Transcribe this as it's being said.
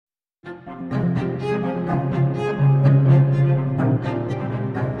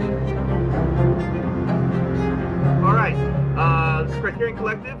Criterion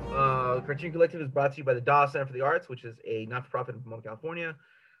Collective. Criterion Collective is brought to you by the Daw Center for the Arts, which is a not-for-profit in Pomona, California.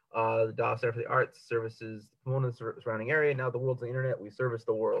 The Daw Center for the Arts services Pomona surrounding area. Now the world's the internet. We service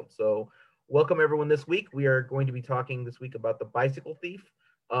the world. So welcome everyone this week. We are going to be talking this week about The Bicycle Thief.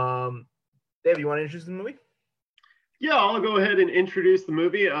 Dave, you want to introduce the movie? Yeah, I'll go ahead and introduce the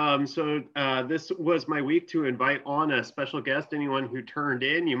movie. This was my week to invite on a special guest, anyone who turned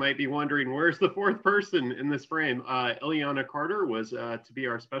in. You might be wondering, where's the fourth person in this frame? Ileana Carter was to be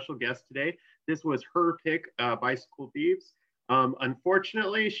our special guest today. This was her pick, Bicycle Thieves.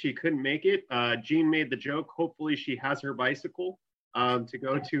 Unfortunately, she couldn't make it. Jean made the joke. Hopefully she has her bicycle to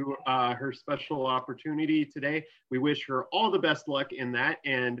go to her special opportunity today. We wish her all the best luck in that,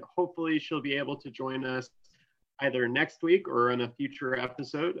 and hopefully she'll be able to join us either next week or in a future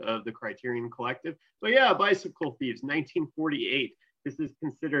episode of the Criterion Collective. So yeah, Bicycle Thieves, 1948. This is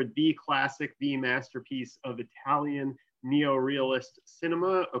considered the classic, the masterpiece of Italian neo-realist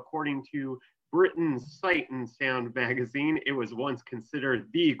cinema. According to Britain's Sight and Sound magazine, it was once considered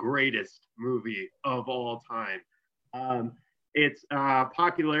the greatest movie of all time. Its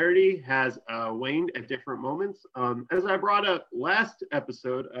popularity has waned at different moments. As I brought up last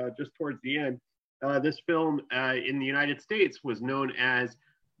episode, just towards the end, this film in the United States was known as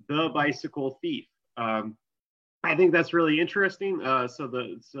The Bicycle Thief. I think that's really interesting. So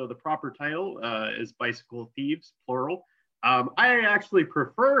the proper title is Bicycle Thieves, plural. I actually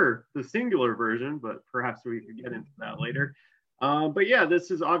prefer the singular version, but perhaps we could get into that later. But yeah,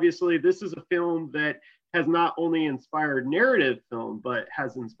 this is a film that has not only inspired narrative film, but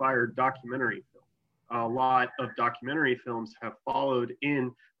has inspired documentary film. A lot of documentary films have followed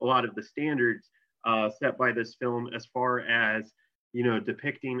in a lot of the standards set by this film as far as, you know,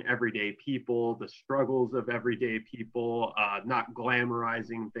 depicting everyday people, the struggles of everyday people, not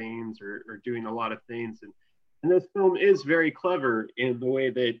glamorizing things or doing a lot of things. And this film is very clever in the way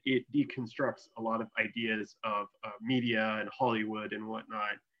that it deconstructs a lot of ideas of media and Hollywood and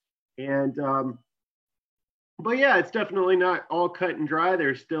whatnot. And, but yeah, it's definitely not all cut and dry.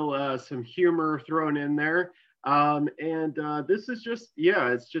 There's still some humor thrown in there. This is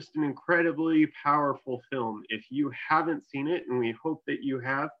it's just an incredibly powerful film. If you haven't seen it, and we hope that you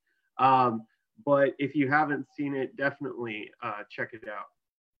have, but if you haven't seen it, definitely check it out.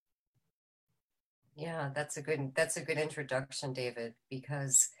 Yeah, that's a good introduction, David,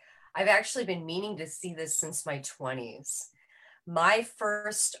 because I've actually been meaning to see this since my 20s. My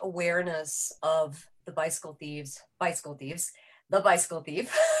first awareness of The Bicycle Thief, as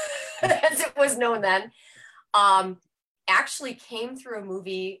it was known then, actually came through a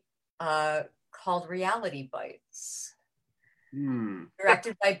movie called Reality Bites,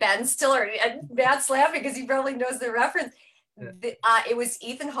 directed by Ben Stiller. And Matt's laughing because he probably knows the reference. It was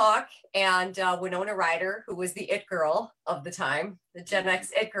Ethan Hawke and Winona Ryder, who was the it girl of the time, the Gen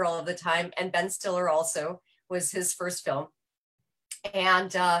X it girl of the time, and Ben Stiller also was his first film.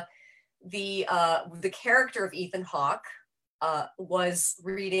 And the character of Ethan Hawke was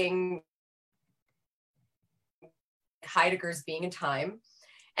reading Heidegger's Being in Time,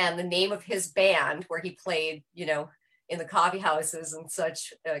 and the name of his band, where he played, you know, in the coffee houses and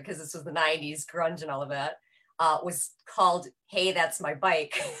such, because this was the 90s, grunge and all of that, was called Hey, That's My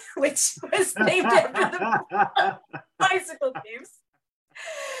Bike, which was named after the Bicycle Thieves.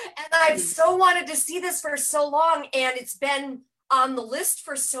 And I've so wanted to see this for so long, and it's been on the list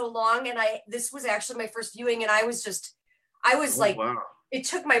for so long, and this was actually my first viewing, and I was like, wow. It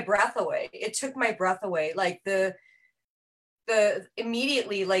took my breath away. Like the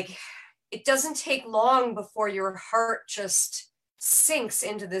immediately, like, it doesn't take long before your heart just sinks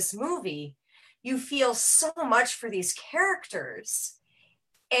into this movie. You feel so much for these characters,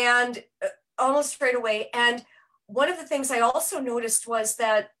 and almost right away. And one of the things I also noticed was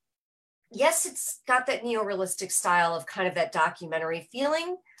that, yes, it's got that neo-realistic style of kind of that documentary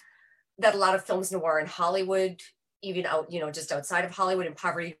feeling that a lot of films noir in Hollywood, even out, you know, just outside of Hollywood and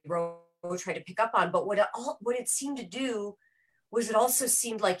Poverty Row, try to pick up on. But what it seemed to do was it also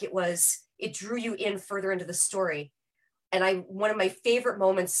seemed like it drew you in further into the story. And one of my favorite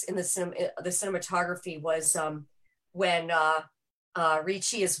moments in the cinematography was when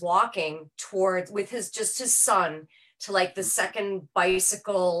Ricci is walking with his son to like the second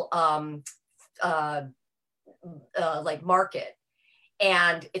bicycle like market,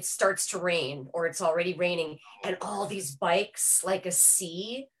 and it starts to rain, or it's already raining, and all these bikes like a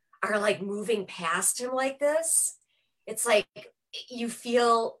sea are like moving past him like this. It's like you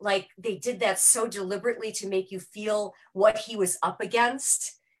feel like they did that so deliberately to make you feel what he was up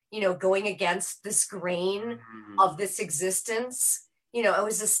against, you know, going against this grain of this existence. You know, it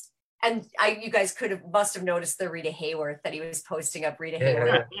was just, And you guys must have noticed the Rita Hayworth that he was posting up Rita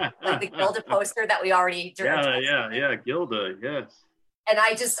Hayworth, like the Gilda poster that we already. Yeah, Gilda, yes. And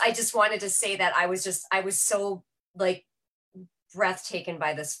I just wanted to say that I was so like breathtaken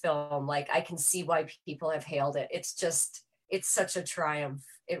by this film. Like I can see why people have hailed it. It's such a triumph.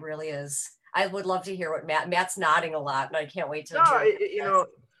 It really is. I would love to hear what Matt's nodding a lot, and I can't wait to. No,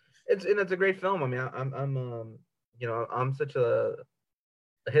 it's a great film. I mean, I'm such a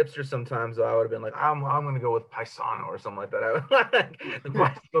hipster sometimes. So I would have been like, I'm going to go with Paisano or something like that. I would like the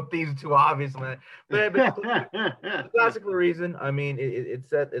bicycle thieves too obvious, man. But classical reason. I mean, it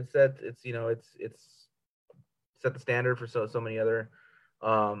set the standard for so many other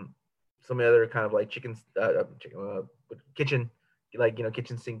kind of like kitchen, like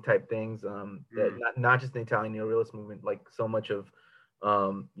kitchen sink type things. That not just the Italian neorealist movement, like so much of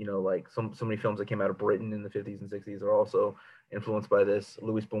like so many films that came out of Britain in the 50s and 60s are also influenced by this.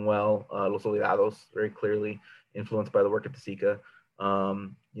 Luis Buñuel, Los Olvidados, very clearly influenced by the work of De Sica.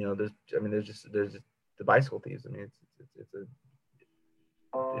 There's just the bicycle thieves. I mean,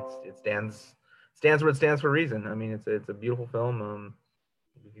 it stands where it stands for a reason. I mean, it's a beautiful film.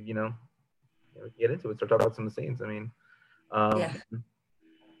 Get into it. Start talking about some of the scenes. I mean, yeah.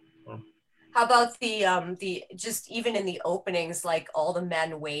 Well, how about the just even in the openings, like all the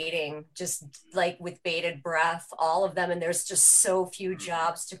men waiting, just like with bated breath, all of them, and there's just so few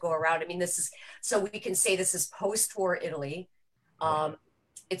jobs to go around. I mean, so we can say this is post-war Italy.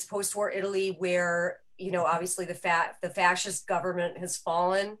 It's post-war Italy where obviously the fascist government has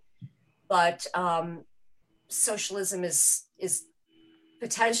fallen, but socialism is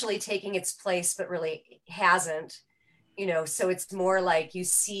potentially taking its place, but really hasn't. So it's more like you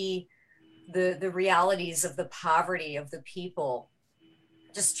see the realities of the poverty of the people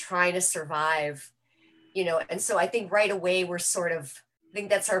just trying to survive, and so I think right away I think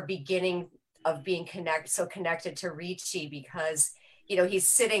that's our beginning of being connected to Ricci, because he's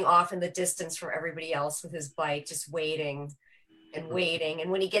sitting off in the distance from everybody else with his bike, just waiting and waiting,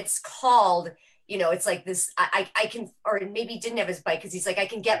 and when he gets called, it's like this, I can, or maybe he didn't have his bike because he's like, I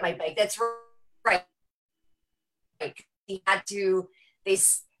can get my bike. That's right. He had to,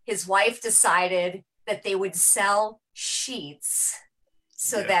 his wife decided that they would sell sheets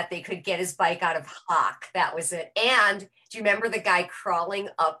so that they could get his bike out of hock. That was it. And do you remember the guy crawling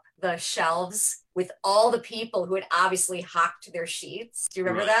up the shelves with all the people who had obviously hocked their sheets? Do you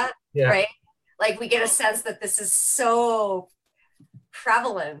remember that? Yeah. Right? Like we get a sense that this is so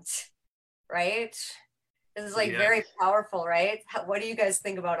prevalent, right? This is like very powerful, right? What do you guys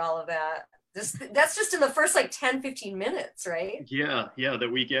think about all of that? That's just in the first like 10-15 minutes, right? Yeah, that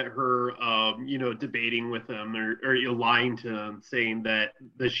we get her debating with him or lying to him, saying that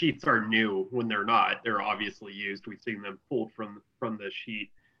the sheets are new when they're not. They're obviously used. We've seen them pulled from the sheet.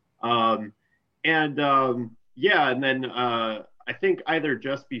 And then I think either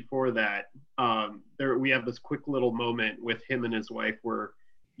just before that, we have this quick little moment with him and his wife where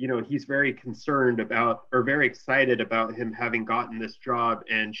he's very concerned about, or very excited about him having gotten this job,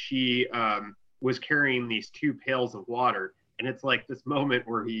 and she was carrying these 2 pails of water, and it's like this moment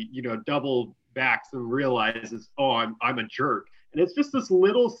where he double backs and realizes, oh, I'm a jerk, and it's just this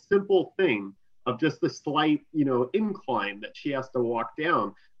little simple thing of just the slight incline that she has to walk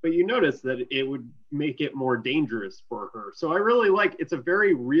down, but you notice that it would make it more dangerous for her. So I really it's a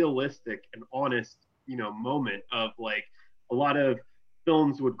very realistic and honest moment of like a lot of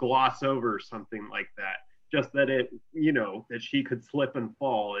films would gloss over something like that, just that it that she could slip and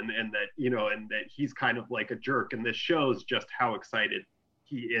fall, and that and that he's kind of like a jerk, and this shows just how excited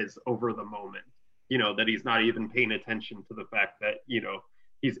he is over the moment, that he's not even paying attention to the fact that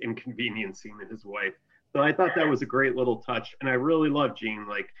he's inconveniencing his wife. So I thought that was a great little touch, and I really love, Gene,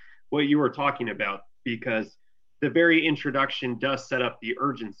 like what you were talking about, because the very introduction does set up the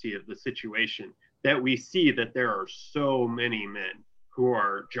urgency of the situation, that we see that there are so many men who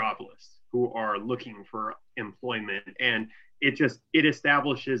are jobless, who are looking for employment, and it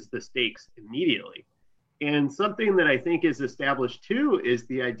establishes the stakes immediately. And something that I think is established too is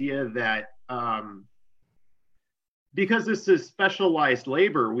the idea that because this is specialized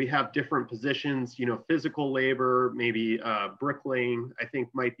labor, we have different positions, physical labor, maybe bricklaying, I think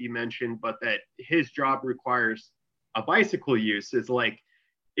might be mentioned, but that his job requires a bicycle use is like,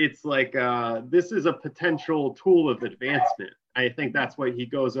 it's like this is a potential tool of advancement. I think that's what he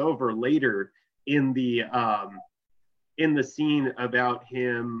goes over later in the scene about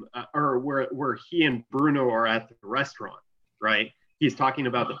him, or where he and Bruno are at the restaurant, right? He's talking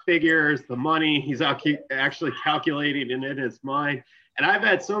about the figures, the money. He's actually calculating it in his mind, And I've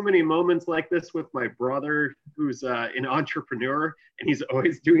had so many moments like this with my brother, who's an entrepreneur, and he's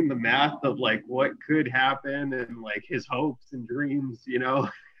always doing the math of like what could happen and like his hopes and dreams, you know.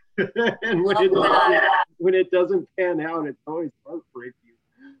 And when it doesn't pan out, it's always heartbreaking.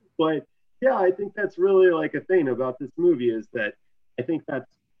 But yeah, I think that's really like a thing about this movie, is that I think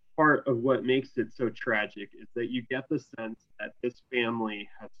that's part of what makes it so tragic, is that you get the sense that this family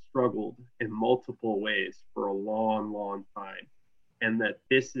has struggled in multiple ways for a long, long time, and that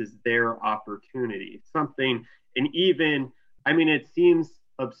this is their opportunity. Something, and even, I mean, it seems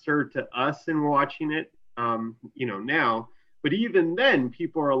absurd to us in watching it, you know, now, but even then,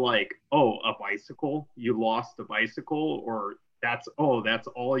 people are like, "Oh, a bicycle? You lost a bicycle?" Or that's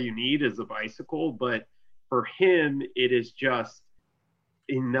all you need is a bicycle. But for him, it is just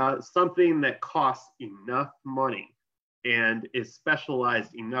enough, something that costs enough money and is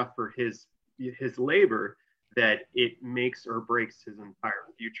specialized enough for his labor, that it makes or breaks his entire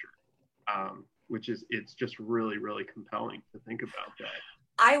future. Which is, it's just really, really compelling to think about that.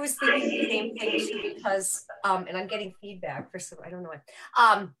 I was thinking the same thing too, because, and I'm getting feedback for some, I don't know what.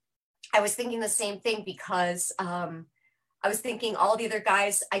 I was thinking the same thing because I was thinking all the other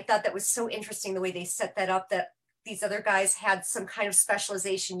guys, I thought that was so interesting the way they set that up, that these other guys had some kind of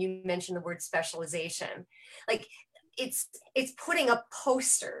specialization. You mentioned the word specialization. Like, it's putting up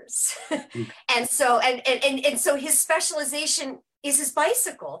posters. And so his specialization is his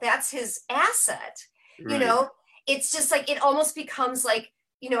bicycle. That's his asset. Right. You know, it's just like, it almost becomes like,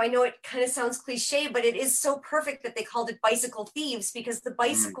 you know, I know it kind of sounds cliche, but it is so perfect that they called it Bicycle Thieves, because the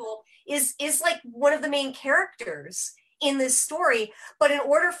bicycle is like one of the main characters in this story. But in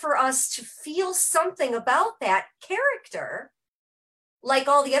order for us to feel something about that character, like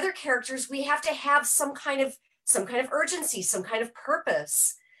all the other characters, we have to have some kind of urgency, some kind of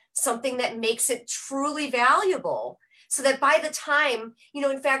purpose, something that makes it truly valuable. So that by the time, you know,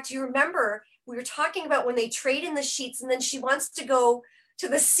 in fact, you remember we were talking about when they trade in the sheets, and then she wants to go to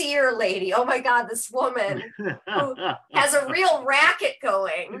the seer lady. Oh my God, this woman who has a real racket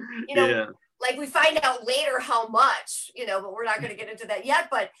going, you know, yeah. Like we find out later how much, you know, but we're not going to get into that yet.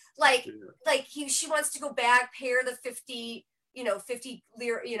 But like she wants to go back, pay her the 50 lira,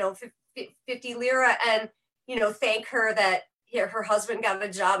 and, you know, thank her that her husband got a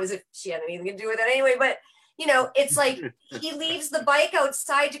job, as if she had anything to do with it anyway. But, you know, it's like he leaves the bike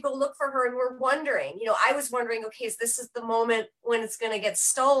outside to go look for her, and we're wondering, you know, I was wondering, okay, is this the moment when it's going to get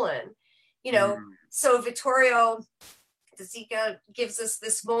stolen? You know, so Vittorio De Sica gives us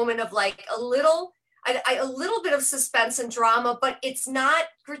this moment of like a little bit of suspense and drama, but it's not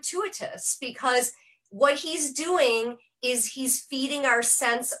gratuitous, because what he's doing is he's feeding our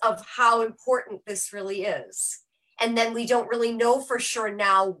sense of how important this really is. And then we don't really know for sure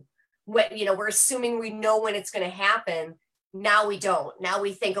now. What, you know, we're assuming we know when it's going to happen. Now we don't. Now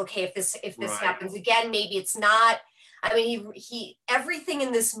we think, okay, if this right. happens again, maybe it's not. I mean, he everything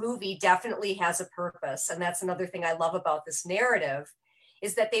in this movie definitely has a purpose, and that's another thing I love about this narrative,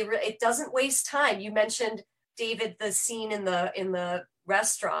 is that it doesn't waste time. You mentioned, David, the scene in the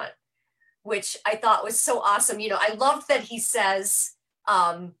restaurant, which I thought was so awesome. You know, I loved that he says,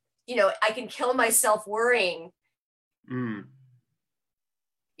 you know, I can kill myself worrying. You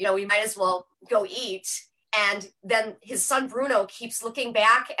know, we might as well go eat. And then his son Bruno keeps looking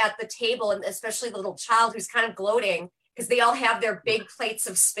back at the table, and especially the little child who's kind of gloating, because they all have their big plates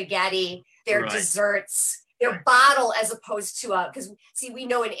of spaghetti, their right. desserts, their bottle, as opposed to because see, we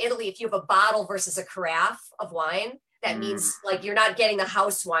know in Italy, if you have a bottle versus a carafe of wine, that means like you're not getting the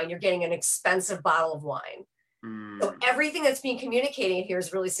house wine, you're getting an expensive bottle of wine. So everything that's being communicated here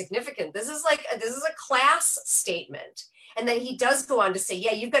is really significant. This is a class statement. And then he does go on to say,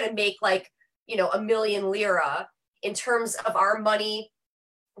 yeah, you've got to make like, you know, 1 million lira in terms of our money.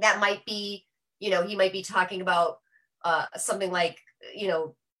 That might be, you know, he might be talking about something like, you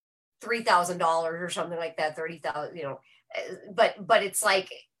know, $3,000 or something like that, 30,000, you know, but it's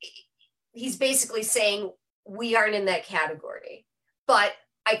like, he's basically saying we aren't in that category, but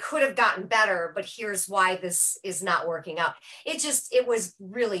I could have gotten better, but here's why this is not working out. It was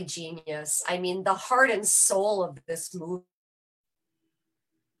really genius. I mean, the heart and soul of this movie.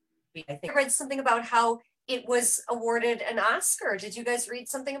 I think I read something about how it was awarded an Oscar. Did you guys read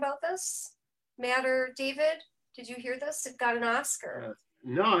something about this? Matt or David? Did you hear this? It got an Oscar.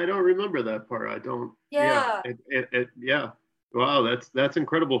 No, I don't remember that part. I don't. Yeah. Yeah. Wow, that's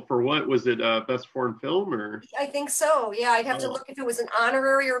incredible. For what was it? Best foreign film, or? I think so. Yeah, I'd have to look if it was an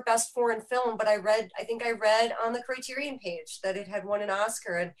honorary or best foreign film. But I think I read on the Criterion page that it had won an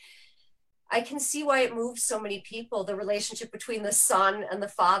Oscar, and I can see why it moves so many people, the relationship between the son and the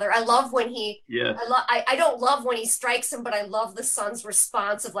father. I love when Yes. I don't love when he strikes him, but I love the son's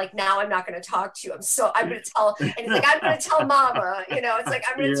response of like, now I'm not going to talk to you. I'm going to tell, and he's like, I'm going to tell mama, it's like,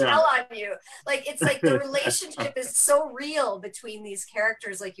 I'm going to tell on you. Like, it's like the relationship is so real between these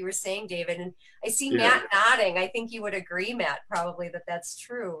characters, like you were saying, David. And I see Matt nodding. I think you would agree, Matt, probably that that's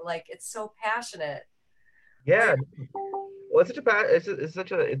true. Like, it's so passionate. Yeah. Well, it's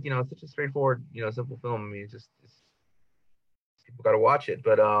such a straightforward, simple film. I mean, people got to watch it.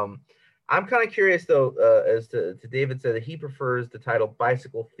 But I'm kind of curious though, as to David said that he prefers the title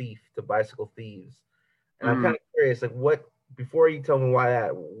Bicycle Thief to Bicycle Thieves, and I'm kind of curious, like, what, before you tell me why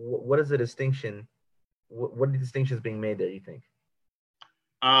that, what is the distinction? What are the distinctions being made there, you think?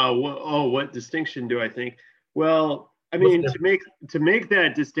 What distinction do I think? Well, I mean, to make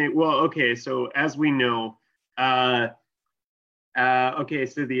that distinct. Well, okay, so as we know, okay,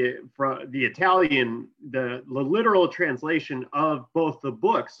 so the Italian, the literal translation of both the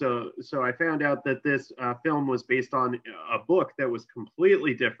books. So I found out that this film was based on a book that was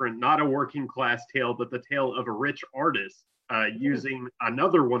completely different, not a working class tale, but the tale of a rich artist using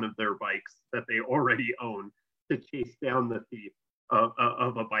another one of their bikes that they already own to chase down the thief of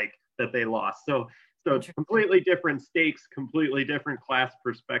a bike that they lost. So completely different stakes, completely different class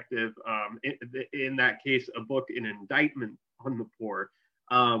perspective. In that case, a book, an indictment on the poor,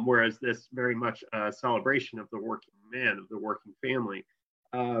 whereas this very much a celebration of the working man, of the working family.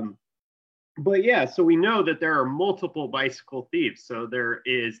 But yeah, so we know that there are multiple bicycle thieves. So there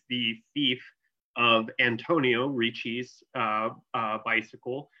is the thief of Antonio Ricci's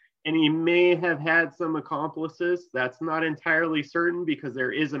bicycle, and he may have had some accomplices. That's not entirely certain because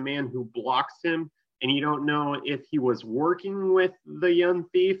there is a man who blocks him, and you don't know if he was working with the young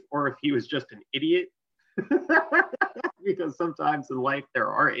thief or if he was just an idiot. Because sometimes in life there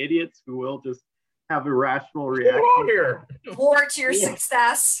are idiots who will just have irrational reactions. Here? Thwart your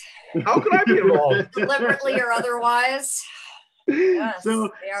success. How could I be involved? Deliberately or otherwise. Yes, so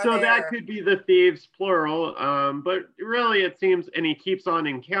that could be the thieves plural, but really it seems, and he keeps on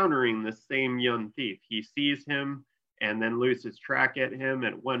encountering the same young thief. He sees him and then loses track at him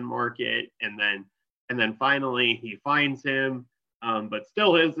at one market, and then finally he finds him, but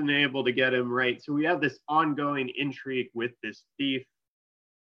still isn't able to get him right. So we have this ongoing intrigue with this thief,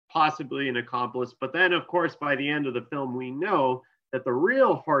 possibly an accomplice. But then, of course, by the end of the film, we know that the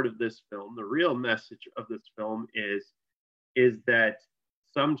real heart of this film, the real message of this film is that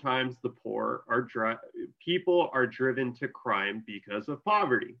sometimes the poor people are driven to crime because of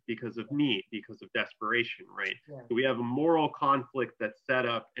poverty, because of need, because of desperation, right? Yeah. So we have a moral conflict that's set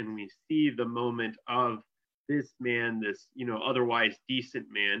up, and we see the moment of this man, this, otherwise decent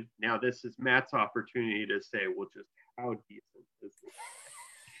man. Now this is Matt's opportunity to say, well, just how decent is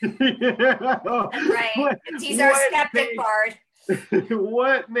this? Right. He's our skeptic bard.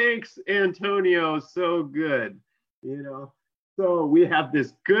 What makes Antonio so good? So we have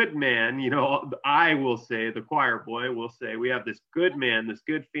this good man, I will say, the choir boy will say, we have this good man, this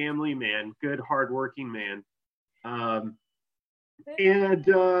good family man, good hardworking man.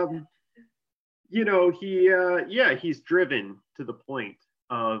 He's driven to the point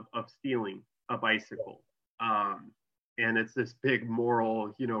of stealing a bicycle. And it's this big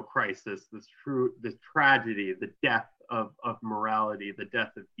moral, crisis, this tragedy, the death of morality, the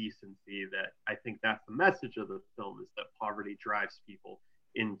death of decency. That I think that's the message of the film, is that poverty drives people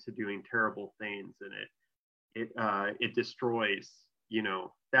into doing terrible things, and it destroys, that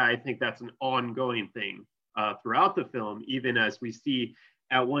I think that's an ongoing thing throughout the film, even as we see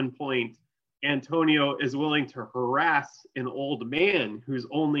at one point Antonio is willing to harass an old man who's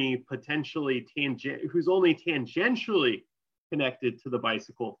only tangentially connected to the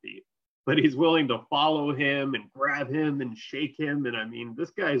bicycle thief, but he's willing to follow him and grab him and shake him. And I mean, this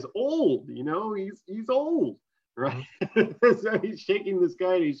guy's old, he's old, right? So he's shaking this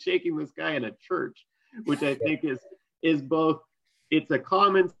guy, and he's shaking this guy in a church, which I think is both, it's a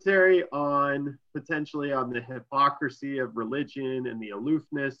commentary on potentially on the hypocrisy of religion and the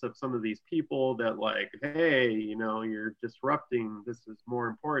aloofness of some of these people that, like, hey, you're disrupting. This is more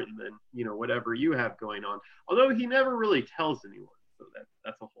important than, whatever you have going on. Although he never really tells anyone. So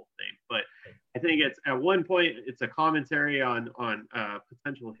that's a whole thing. But I think it's, at one point, it's a commentary on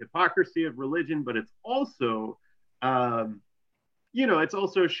potential hypocrisy of religion, but it's also, it's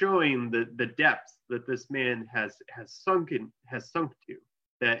also showing the depths that this man has sunk to,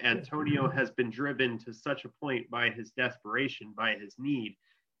 that Antonio has been driven to such a point by his desperation, by his need,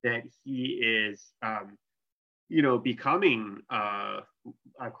 that he is, becoming a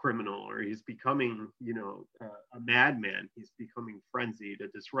criminal, or he's becoming, a madman. He's becoming frenzied, a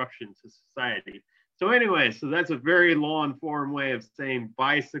disruption to society. So anyway, so that's a very long form way of saying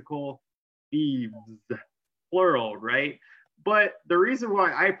bicycle thieves, plural, right? But the reason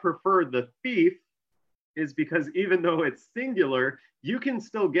why I prefer the thief is because even though it's singular, you can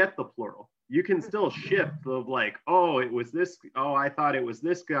still get the plural. You can still shift of like, oh, it was this, oh, I thought it was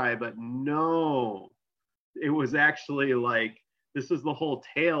this guy, but no, it was actually like, this is the whole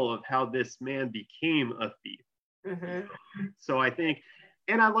tale of how this man became a thief. Mm-hmm. So I think,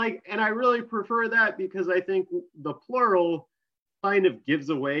 and I really prefer that because I think the plural kind of gives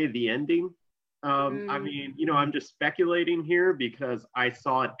away the ending. I mean, I'm just speculating here because I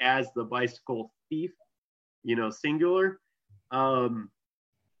saw it as the bicycle thief, singular.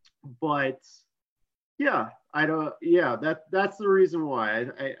 But yeah, that's the reason why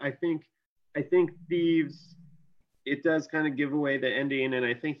I think thieves, it does kind of give away the ending, and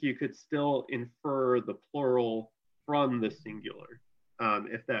I think you could still infer the plural from the singular,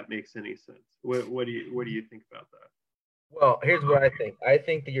 if that makes any sense. What do you think about that? Well, here's what I think. I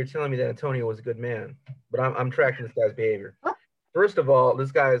think that you're telling me that Antonio was a good man, but I'm tracking this guy's behavior. First of all,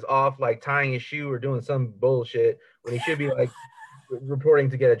 this guy is off like tying his shoe or doing some bullshit when he should be like reporting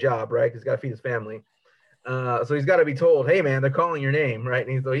to get a job, right? Because he's got to feed his family. So he's got to be told, hey man, they're calling your name, right?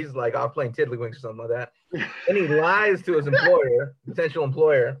 And he's like off playing tiddlywinks or something like that. Then he lies to his employer, potential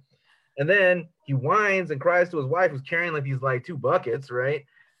employer, and then he whines and cries to his wife, who's carrying like these like 2 buckets, right?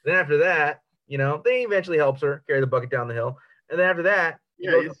 Then after that, then he eventually helps her carry the bucket down the hill, and then after that,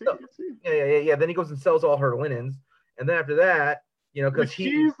 you see. Then he goes and sells all her linens, and then after that, because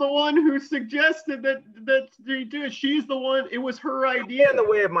she's the one who suggested that they do it. She's the one. It was her idea. In the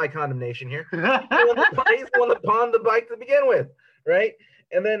way of my condemnation here. He's the one that pawned the bike to begin with, right?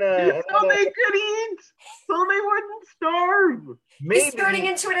 And then so they could eat, so they wouldn't starve. Maybe he's turning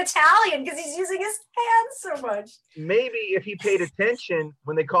into an Italian because he's using his hands so much. Maybe if he paid attention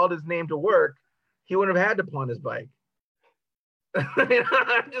when they called his name to work, he wouldn't have had to pawn his bike.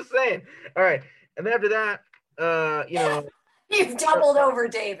 I'm just saying. All right, and then after that, You've doubled over,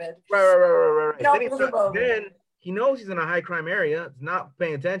 David. Right. Then he knows he's in a high crime area. He's not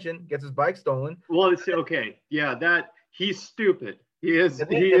paying attention. Gets his bike stolen. Well, it's okay. Yeah, he's stupid. He is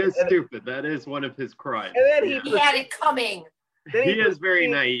stupid. That is one of his crimes. And then he had it coming. He is very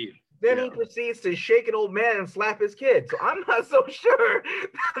naive. Then he proceeds to shake an old man and slap his kid. So I'm not so sure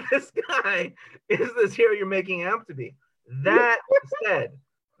that this guy is this hero you're making him out to be. That said,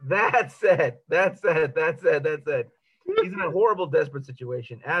 he's in a horrible, desperate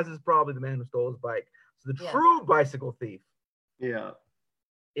situation, as is probably the man who stole his bike. So the true bicycle thief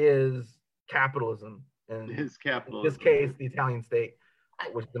is capitalism. And in this case, the Italian state,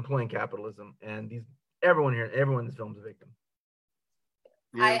 which is employing capitalism. And everyone in this film is a victim.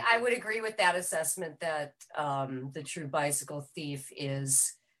 Yeah. I would agree with that assessment that the true bicycle thief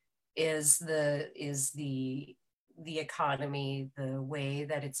is the economy, the way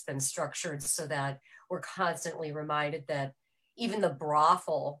that it's been structured, so that we're constantly reminded that even the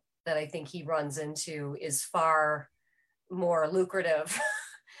brothel that I think he runs into is far more lucrative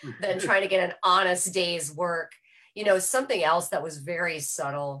than trying to get an honest day's work. Something else that was very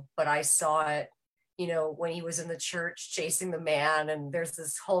subtle, but I saw it, when he was in the church chasing the man, and there's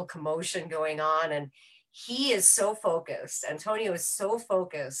this whole commotion going on, and he is so focused. Antonio is so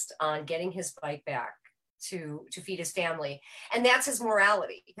focused on getting his bike back to feed his family. And that's his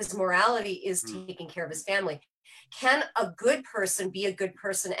morality. His morality is taking care of his family. Can a good person be a good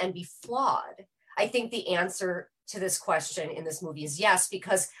person and be flawed? I think the answer to this question in this movie is yes,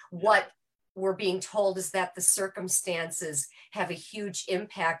 because what we're being told is that the circumstances have a huge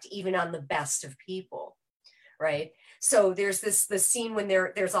impact even on the best of people, right? So there's the scene when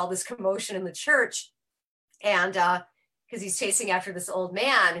there's all this commotion in the church, and because he's chasing after this old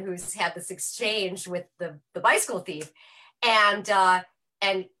man who's had this exchange with the bicycle thief, and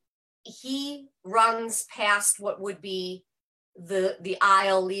he runs past what would be the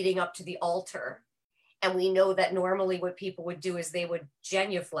aisle leading up to the altar. And we know that normally what people would do is they would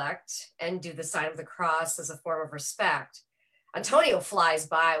genuflect and do the sign of the cross as a form of respect. Antonio flies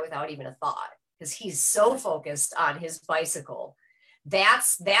by without even a thought because he's so focused on his bicycle.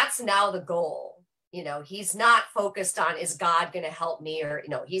 That's now the goal. He's not focused on, is God going to help me? Or,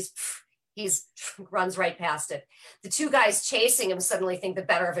 he's runs right past it. The 2 guys chasing him suddenly think the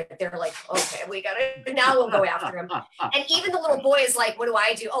better of it. They're like, okay, now we'll go after him. And even the little boy is like, what do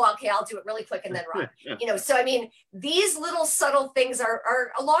I do? Oh, okay, I'll do it really quick and then run. So I mean, these little subtle things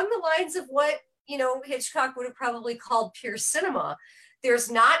are along the lines of what, Hitchcock would have probably called pure cinema. It's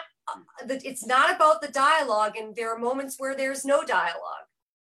not about the dialogue, and there are moments where there's no dialogue.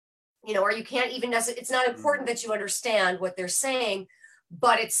 or you can't even it's not important that you understand what they're saying,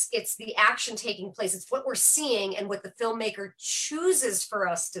 but it's the action taking place. It's what we're seeing and what the filmmaker chooses for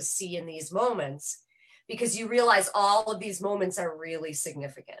us to see in these moments, because you realize all of these moments are really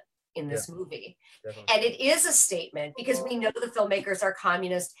significant in this movie. Definitely. And it is a statement, because we know the filmmakers are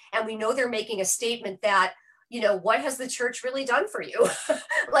communist, and we know they're making a statement that, what has the church really done for you?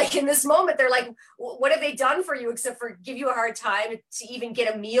 Like in this moment, they're like, what have they done for you except for give you a hard time to even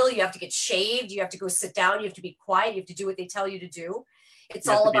get a meal? You have to get shaved. You have to go sit down. You have to be quiet. You have to do what they tell you to do. It's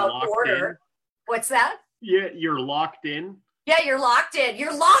all about order. What's that? Yeah, you're locked in. Yeah, you're locked in.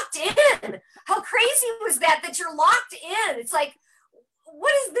 You're locked in. How crazy was that you're locked in? It's like,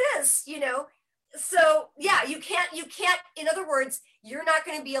 what is this? So yeah, you can't, in other words, you're not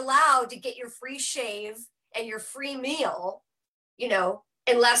going to be allowed to get your free shave and your free meal,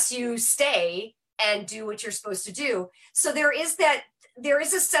 unless you stay and do what you're supposed to do. So there is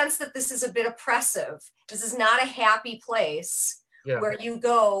a sense that this is a bit oppressive. This is not a happy place where you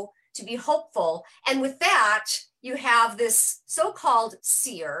go to be hopeful. And with that, you have this so-called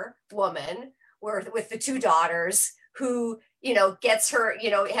seer woman with the two daughters who, gets her,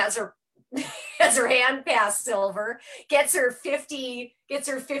 has her hand past silver, gets her 50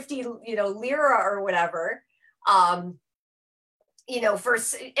 lira or whatever.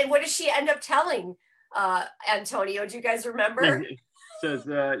 First, and what does she end up telling Antonio? Do you guys remember? It says,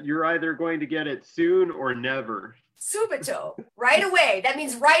 you're either going to get it soon or never. Subito, right away. That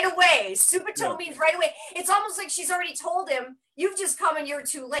means right away. Subito means right away. It's almost like she's already told him, you've just come and you're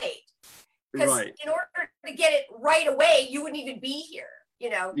too late. Because in order to get it right away, you wouldn't even be here,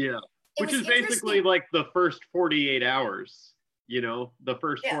 Yeah. Which is basically like the first 48 hours, the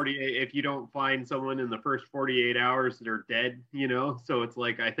first 48, if you don't find someone in the first 48 hours, they're dead, So it's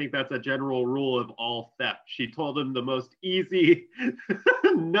like, I think that's a general rule of all theft. She told him the most easy,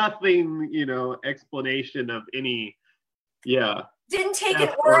 nothing, explanation of any, didn't take an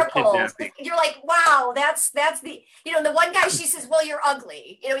oracle. You're like, wow, that's the, the one guy, she says, well, you're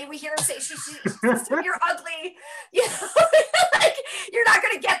ugly. We hear her say, she says, you're ugly. Like, you're not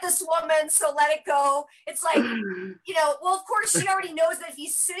going to get this woman, so let it go. It's like, well, of course, she already knows that if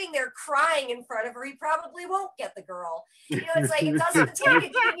he's sitting there crying in front of her, he probably won't get the girl. It's like, it doesn't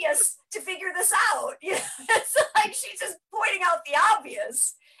take a genius to figure this out. It's like, she's just pointing out the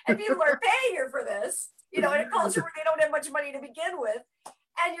obvious, and people are paying her for this. In a culture where they don't have much money to begin with.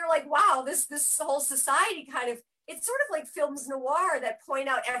 And you're like, wow, this whole society it's sort of like films noir that point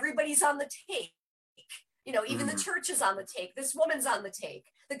out everybody's on the take. Even the church is on the take. This woman's on the take.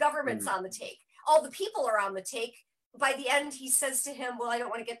 The government's on the take. All the people are on the take. By the end, he says to him, well, I don't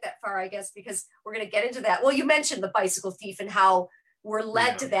want to get that far, I guess, because we're going to get into that. Well, you mentioned the bicycle thief and how we're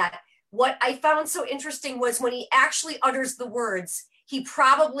led to that. What I found so interesting was when he actually utters the words, he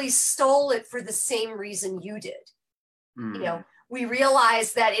probably stole it for the same reason you did. We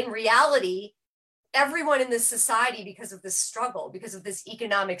realize that in reality, everyone in this society, because of this struggle, because of this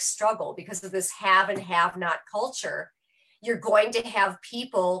economic struggle, because of this have and have not culture, you're going to have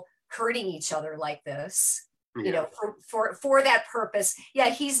people hurting each other like this, for that purpose. Yeah,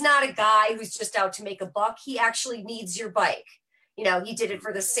 he's not a guy who's just out to make a buck. He actually needs your bike. He did it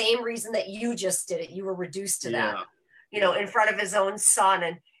for the same reason that you just did it. You were reduced to that. In front of his own son.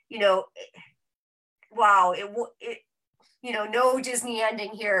 And, wow, no Disney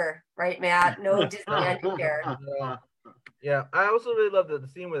ending here, right, Matt? No Disney ending here. Yeah, I also really love the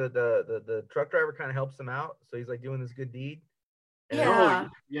scene where the truck driver kind of helps him out. So he's like doing this good deed. And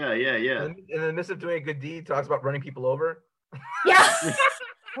yeah. And in the midst of doing a good deed, talks about running people over. Yeah.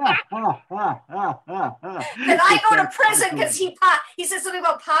 Can I go to prison because he said something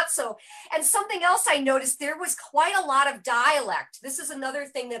about pazzo? And something else I noticed, there was quite a lot of dialect. This is another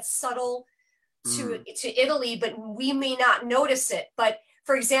thing that's subtle to Italy, but we may not notice it. But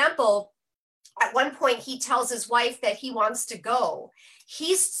for example, at one point he tells his wife that he wants to go.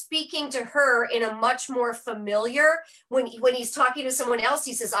 He's speaking to her in a much more familiar, when he's talking to someone else,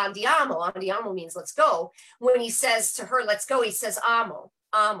 he says andiamo. Andiamo means let's go. When he says to her, let's go, he says amo,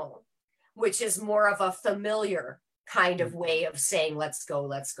 which is more of a familiar kind of way of saying, let's go,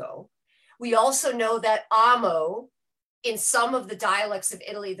 let's go. We also know that amo, in some of the dialects of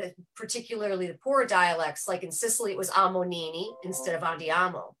Italy, particularly the poorer dialects, like in Sicily, it was amo nini instead of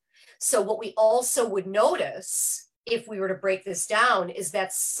andiamo. So what we also would notice, if we were to break this down, is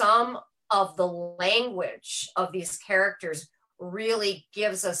that some of the language of these characters really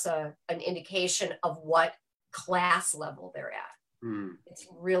gives us an indication of what class level they're at. It's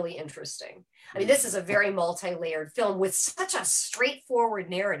really interesting. I mean, this is a very multi-layered film with such a straightforward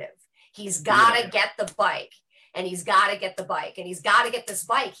narrative. He's got to get the bike. and he's got to get the bike, and he's got to get this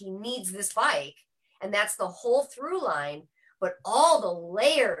bike. He needs this bike. And that's the whole through line. But all the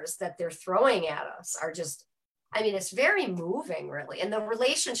layers that they're throwing at us are just, I mean, it's very moving, really. And the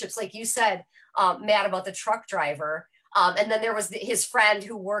relationships, like you said, Matt, about the truck driver. And then there was his friend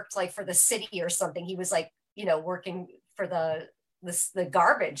who worked like for the city or something. He was like, you know, working for the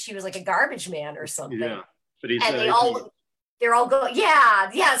garbage. He was like a garbage man or something. Yeah, but he's and they're all going,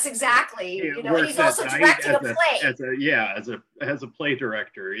 yeah, yes, exactly. You know, and he's also directing a play. As a play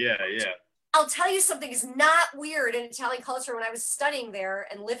director. Yeah. I'll tell you something is not weird in Italian culture. When I was studying there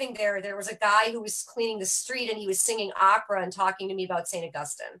and living there, there was a guy who was cleaning the street and he was singing opera and talking to me about St.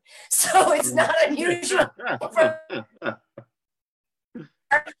 Augustine. So it's not unusual for a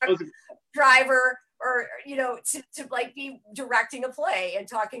driver or, you know, to like be directing a play and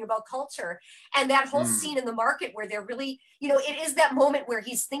talking about culture. And that whole scene in the market where they're really, you know, it is that moment where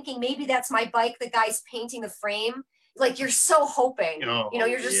he's thinking, maybe that's my bike, the guy's painting the frame. Like you're so hoping, you know,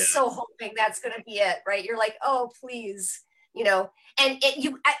 you're just so hoping that's going to be it, right? You're like, oh, please, you know, and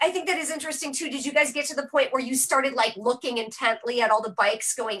I think that is interesting too. Did you guys get to the point where you started like looking intently at all the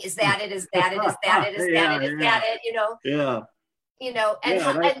bikes going, is that it? Is that it? Is that it? Is that it? Is that it? You know? Yeah. You know, and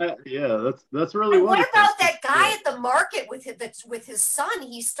that's really what about that guy at the market with his son?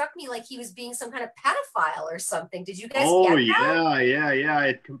 He struck me like he was being some kind of pedophile or something. Did you guys get that? Yeah. I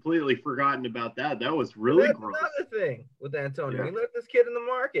had completely forgotten about that. That was really gross. Another thing with Antonio. He left this kid in the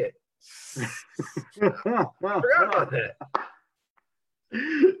market. Forgot about that.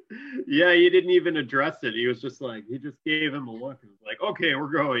 Yeah, he didn't even address it. He was just like, he just gave him a look and was like, okay, we're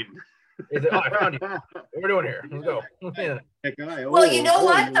going. He said, oh, I found you. What we're doing here. Let's go. That guy, well, you know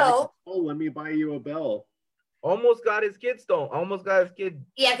what, though? Let me buy you a bell. Almost got his kid stolen. Almost got his kid.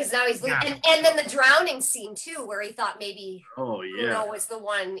 Yeah, because now he's and then the drowning scene too, where he thought maybe was the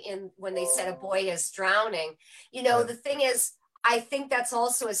one in when they said a boy is drowning. You know, the thing is, I think that's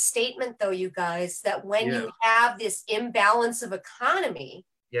also a statement, though, you guys, that when you have this imbalance of economy,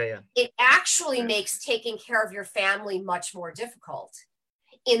 it actually makes taking care of your family much more difficult.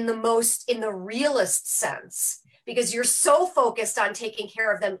 In the realist sense, because you're so focused on taking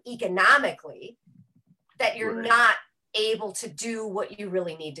care of them economically that you're not able to do what you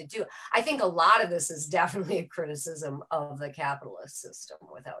really need to do. I think a lot of this is definitely a criticism of the capitalist system,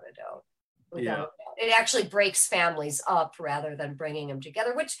 without a doubt. It actually breaks families up rather than bringing them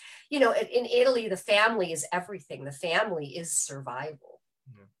together, which, you know, in Italy, the family is everything. The family is survival.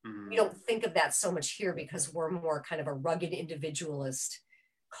 We don't think of that so much here because we're more kind of a rugged individualist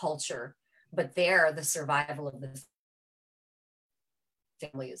culture, but there the survival of the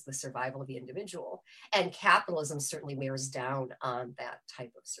family is the survival of the individual, and capitalism certainly wears down on that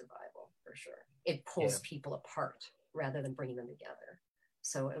type of survival for sure. It pulls people apart rather than bringing them together.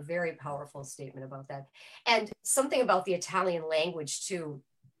 So a very powerful statement about that. And something about the Italian language too.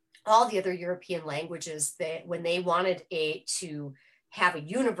 All the other European languages, when they wanted to have a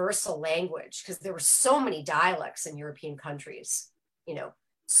universal language, because there were so many dialects in European countries, you know,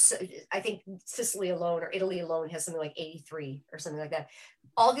 so I think Sicily alone or Italy alone has something like 83 or something like that.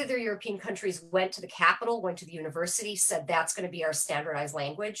 All the other European countries went to the capital, went to the university, said that's going to be our standardized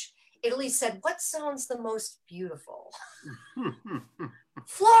language. Italy said, what sounds the most beautiful?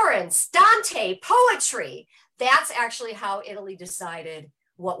 Florence, Dante, poetry. That's actually how Italy decided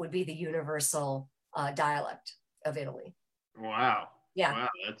what would be the universal dialect of Italy. Wow. Yeah. Wow,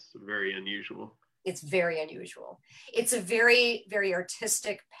 that's very unusual. It's very unusual. It's a very, very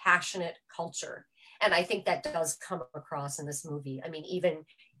artistic, passionate culture. And I think that does come across in this movie. I mean, even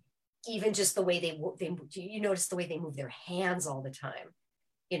just the way they you notice the way they move their hands all the time.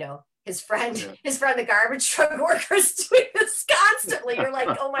 You know, his friend, the garbage truck worker is doing this constantly. You're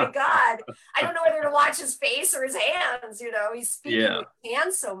like, oh my God, I don't know whether to watch his face or his hands. You know, he's speaking with his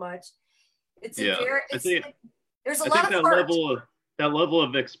hands so much. There's a lot of heart. That level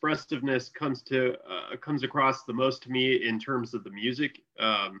of expressiveness comes across the most to me in terms of the music.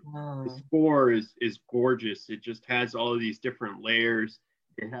 The score is gorgeous. It just has all of these different layers.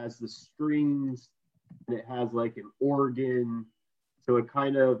 It has the strings, and it has like an organ. So it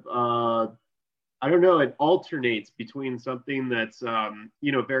kind of, I don't know, it alternates between something that's,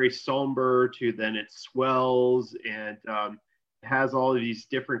 very somber to then it swells and has all of these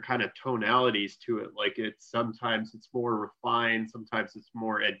different kind of tonalities to it. Like sometimes it's more refined, sometimes it's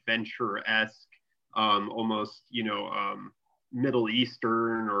more adventure-esque, almost, Middle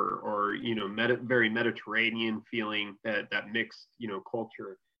Eastern or very Mediterranean feeling, that mixed,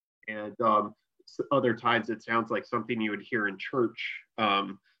 culture. And other times it sounds like something you would hear in church.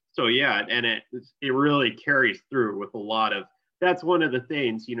 And it really carries through with a lot of that's one of the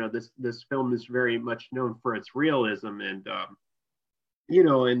things, you know, this film is very much known for its realism. And you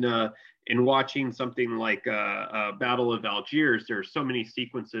know, in watching something like Battle of Algiers, there are so many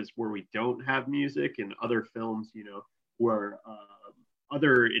sequences where we don't have music. In other films, you know, where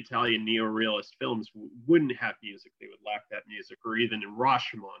other Italian neo-realist films wouldn't have music, they would lack that music. Or even in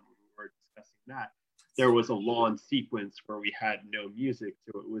Rashomon, when we were discussing that, there was a long sequence where we had no music,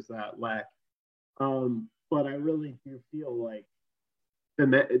 so it was that lack. But I really do feel like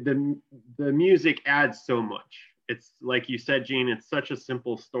the music adds so much. It's like you said, Gene, it's such a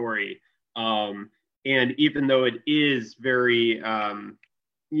simple story. And even though it is very,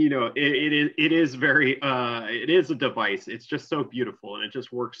 you know, it is very, it is a device. It's just so beautiful and it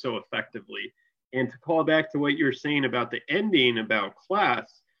just works so effectively. And to call back to what you're saying about the ending, about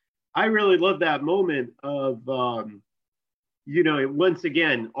class, I really love that moment of, you know, once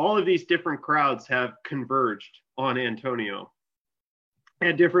again, all of these different crowds have converged on Antonio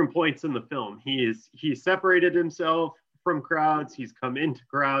at different points in the film. He's separated himself from crowds. He's come into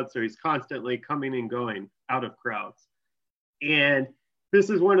crowds. So he's constantly coming and going out of crowds. And this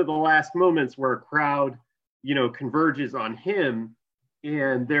is one of the last moments where a crowd, you know, converges on him,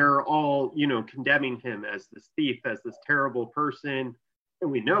 and they're all, you know, condemning him as this thief, as this terrible person. And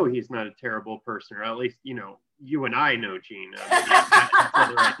we know he's not a terrible person, or at least, you know, you and I know, Gene.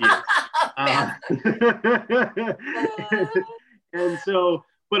 Other ideas. And so,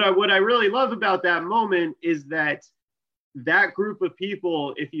 but what I really love about that moment is that group of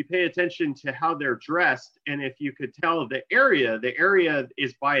people, if you pay attention to how they're dressed, and if you could tell the area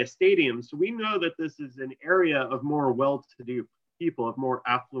is by a stadium. So we know that this is an area of more well-to-do people, of more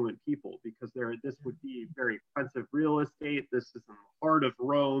affluent people, because this would be very expensive real estate. This is in the heart of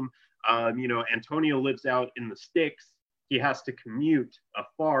Rome. You know, Antonio lives out in the sticks. He has to commute a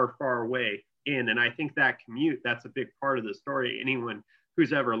far, far way in. And I think that commute, that's a big part of the story. Anyone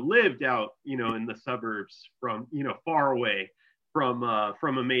who's ever lived out, you know, in the suburbs from, you know, far away from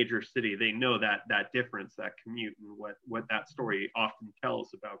a major city, they know that difference, that commute, and what that story often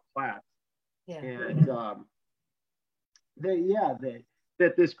tells about class. Yeah. And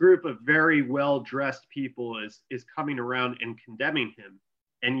that this group of very well-dressed people is coming around and condemning him.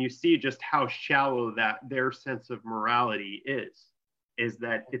 And you see just how shallow that their sense of morality is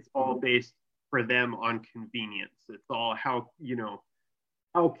that it's all based for them on convenience. It's all how, you know,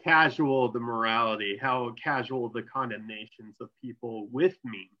 how casual the morality, how casual the condemnations of people with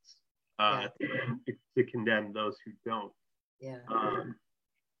means to condemn those who don't. Yeah.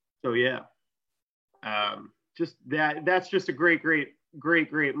 So yeah, just that's just a great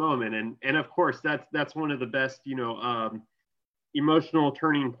moment, and of course that's one of the best, you know, emotional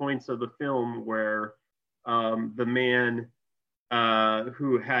turning points of the film, where the man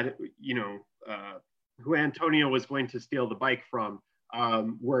who had, you know, who Antonio was going to steal the bike from,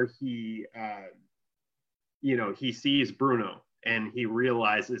 where he, you know, he sees Bruno and he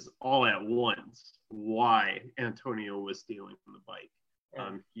realizes all at once why Antonio was stealing the bike.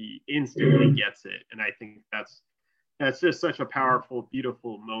 He instantly gets it. And I think that's just such a powerful,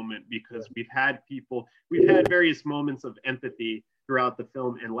 beautiful moment, because we've had various moments of empathy throughout the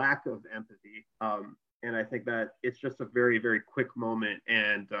film and lack of empathy. And I think that it's just a very, very quick moment.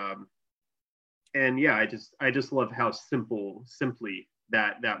 And yeah, I just love how simply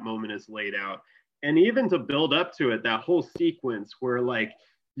that moment is laid out. And even to build up to it, that whole sequence where, like,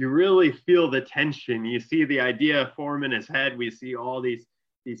 you really feel the tension. You see the idea form in his head. We see all these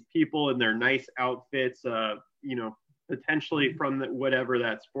people in their nice outfits, you know, potentially from whatever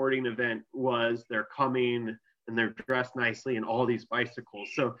that sporting event was. They're coming and they're dressed nicely, and all these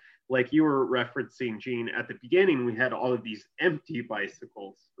bicycles. So like you were referencing, Gene, at the beginning, we had all of these empty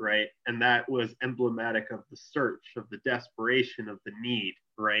bicycles, right? And that was emblematic of the search, of the desperation, of the need,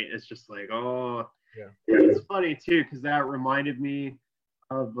 right? It's just like, oh, yeah. It's funny too, because that reminded me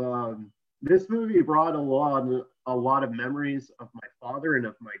of this movie brought a lot of memories of my father and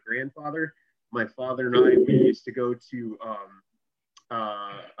of my grandfather. My father and I, we used to go to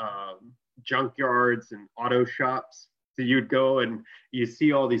junkyards and auto shops. So you'd go and you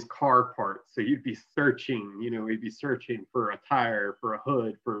see all these car parts. So you'd be searching, you know, we'd be searching for a tire, for a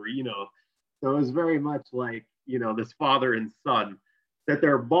hood, for, you know. So it was very much like, you know, this father and son, that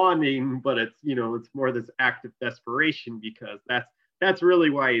they're bonding, but it's, you know, it's more this act of desperation, because that's really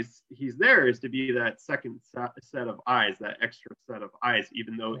why he's there, is to be that second set of eyes, that extra set of eyes,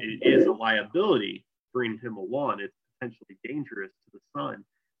 even though it is a liability bringing him along. It's potentially dangerous to the son.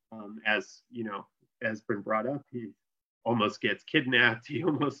 As, you know, has been brought up, he almost gets kidnapped. He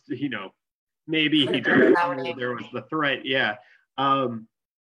almost, you know, maybe he does. There was the threat. Yeah.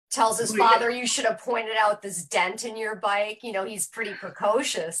 tells his father, you should have pointed out this dent in your bike. You know, he's pretty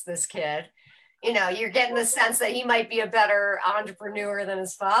precocious, this kid. You know, you're getting the sense that he might be a better entrepreneur than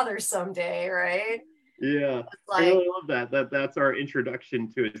his father someday, right? Yeah, like, I really love that's our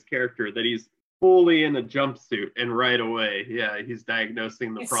introduction to his character, that he's fully in a jumpsuit, and right away, yeah, he's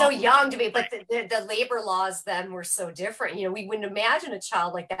diagnosing the problem. So young to be, but the labor laws then were so different. You know, we wouldn't imagine a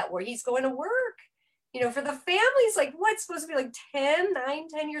child like that where he's going to work. You know, for the families, like what's supposed to be like 10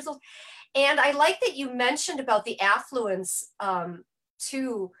 years old. And I like that you mentioned about the affluence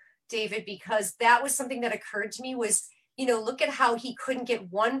too, David, because that was something that occurred to me was, you know, look at how he couldn't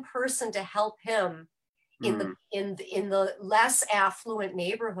get one person to help him in the less affluent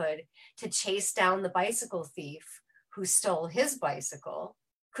neighborhood to chase down the bicycle thief who stole his bicycle.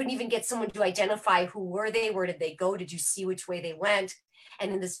 Couldn't even get someone to identify who were they, where did they go, did you see which way they went?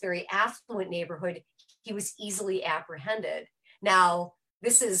 And in this very affluent neighborhood, he was easily apprehended. Now,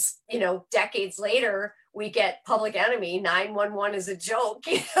 this is, you know, decades later, we get Public Enemy, 911 is a joke.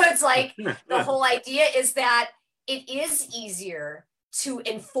 You know, it's like the whole idea is that it is easier to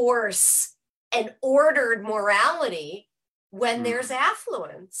enforce an ordered morality when there's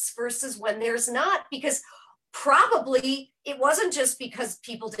affluence versus when there's not, because probably it wasn't just because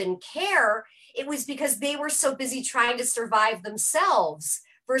people didn't care, it was because they were so busy trying to survive themselves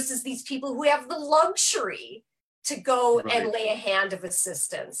versus these people who have the luxury to go and lay a hand of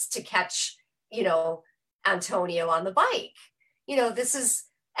assistance to catch, you know, Antonio on the bike. You know, this is,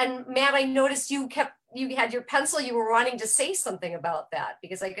 and Matt, I noticed you had your pencil, you were wanting to say something about that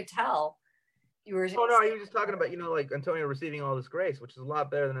because I could tell. You were. Oh no, you were just talking about, you know, like Antonio receiving all this grace, which is a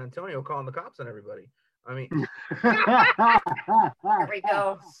lot better than Antonio calling the cops on everybody. I mean, there we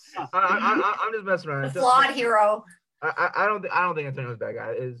go. I'm just messing around. The flawed hero. I don't think Antonio's a bad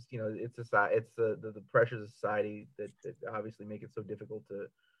guy. It's, you know, it's society, it's the pressures of society that obviously make it so difficult to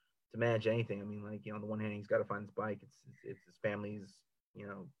manage anything. I mean, like, you know, on the one hand, he's got to find his bike. It's his family's, you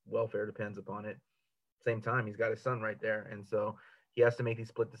know, welfare depends upon it. Same time, he's got his son right there, and so he has to make these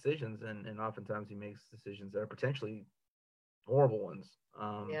split decisions, and oftentimes he makes decisions that are potentially horrible ones.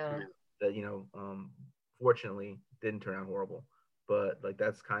 That, you know, fortunately didn't turn out horrible, but like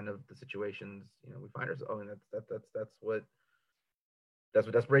that's kind of the situations, you know, we find ourselves. I mean, that's what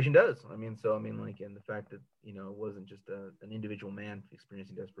desperation does. I mean, so I mean, like, and the fact that, you know, it wasn't just an individual man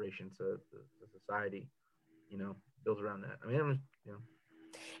experiencing desperation, so the society, you know, builds around that. I mean, it was, you know.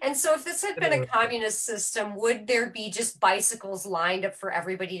 And so if this had been a communist system, would there be just bicycles lined up for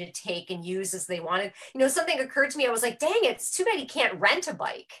everybody to take and use as they wanted? You know, something occurred to me. I was like, dang, it's too bad he can't rent a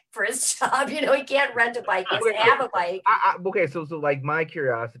bike for his job. You know, he can't rent a bike. He has to have a bike. Okay, so like my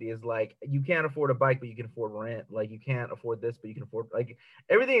curiosity is like, you can't afford a bike, but you can afford rent. Like, you can't afford this, but you can afford, like,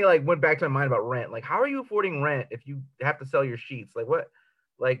 everything like went back to my mind about rent. Like, how are you affording rent if you have to sell your sheets? Like, what?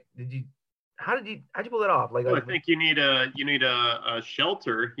 Like, how'd you pull that off? Like, well, I think you need a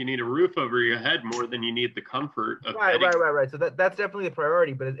shelter. You need a roof over your head more than you need the comfort of right. So that's definitely the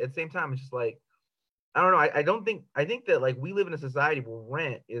priority. But at the same time, it's just like, I don't know. I think that, like, we live in a society where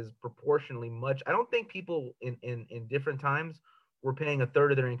rent is proportionally much. I don't think people in different times were paying a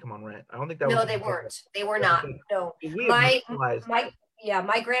third of their income on rent. I don't think that. No, they weren't. They were not. No. My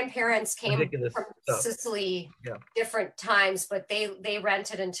grandparents came from Sicily, different times, but they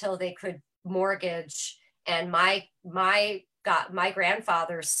rented until they could mortgage, and my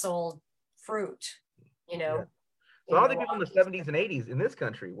grandfather sold fruit, you know. So I don't think people in the 70s and 80s in this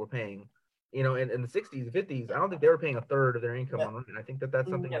country were paying, you know, in the 60s and 50s, I don't think they were paying a third of their income on rent. I think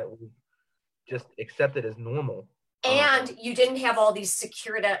that's something that we just accepted as normal. And you didn't have all these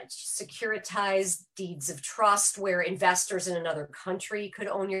securitized deeds of trust where investors in another country could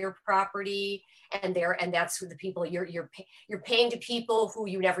own your property, and that's who the people you're paying to people who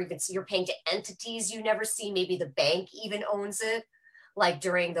you never even see. You're paying to entities you never see. Maybe the bank even owns it. Like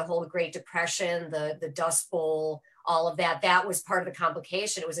during the whole Great Depression, the Dust Bowl, all of that. That was part of the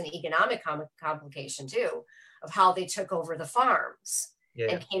complication. It was an economic complication too, of how they took over the farms.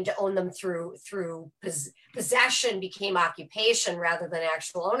 And came to own them through possession, became occupation rather than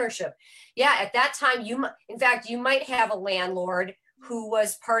actual ownership. Yeah, at that time, you might have a landlord who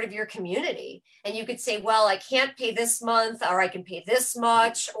was part of your community, and you could say, well, I can't pay this month, or I can pay this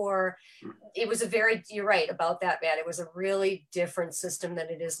much, or it was you're right about that, Matt. It was a really different system than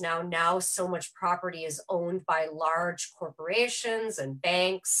it is now. Now, so much property is owned by large corporations and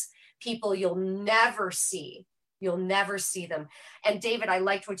banks, people you'll never see. You'll never see them. And David, I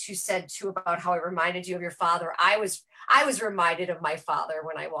liked what you said too about how it reminded you of your father. I was reminded of my father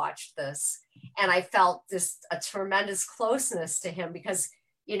when I watched this, and I felt a tremendous closeness to him because,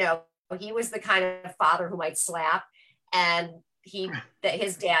 you know, he was the kind of father who might slap, and that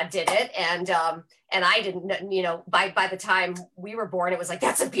his dad did it, and I didn't, by the time we were born, it was like,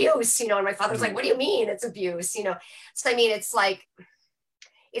 that's abuse, and my father was like, what do you mean it's abuse, So I mean, it's like,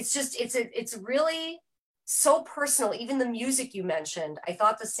 it's just, it's really so personal. Even the music you mentioned, I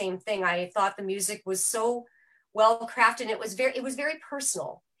thought the same thing. I thought the music was so well crafted. It was very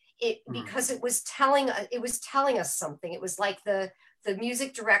personal. Because it was telling us something. It was like the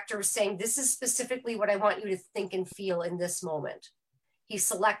music director was saying, this is specifically what I want you to think and feel in this moment. He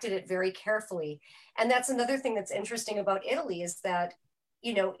selected it very carefully. And that's another thing that's interesting about Italy, is that,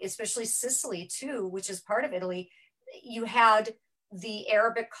 especially Sicily too, which is part of Italy, you had the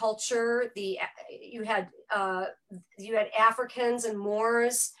Arabic culture, you had Africans and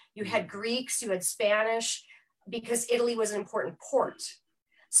Moors, you had Greeks, you had Spanish, because Italy was an important port.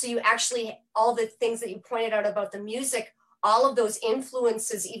 So you actually, all the things that you pointed out about the music, all of those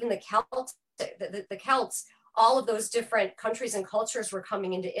influences, even the Celts, all of those different countries and cultures were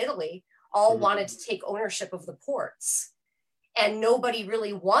coming into Italy, all wanted to take ownership of the ports. And nobody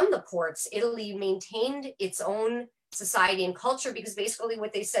really won the ports. Italy maintained its own society and culture, because basically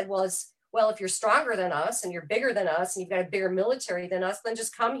what they said was, well, if you're stronger than us and you're bigger than us and you've got a bigger military than us, then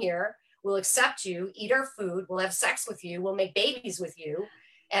just come here. We'll accept you, eat our food, we'll have sex with you, we'll make babies with you.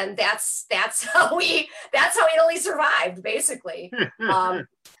 And that's how Italy survived, basically. So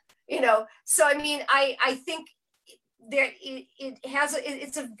I mean, I think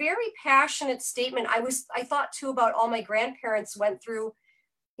it's a very passionate statement. I thought too about all my grandparents went through.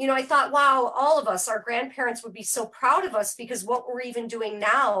 I thought, wow, all of us, our grandparents would be so proud of us, because what we're even doing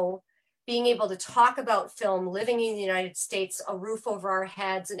now, being able to talk about film, living in the United States, a roof over our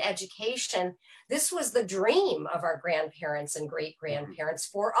heads, and education, this was the dream of our grandparents and great grandparents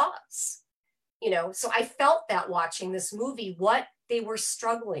for us. So I felt that watching this movie, what they were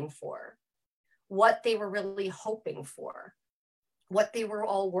struggling for, what they were really hoping for, what they were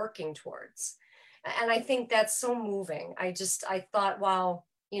all working towards. And I think that's so moving. I thought, wow,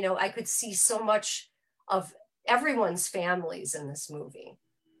 I could see so much of everyone's families in this movie.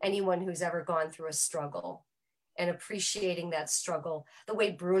 Anyone who's ever gone through a struggle, and appreciating that struggle, the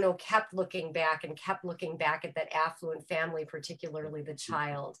way Bruno kept looking back at that affluent family, particularly the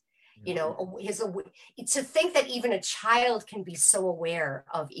child, to think that even a child can be so aware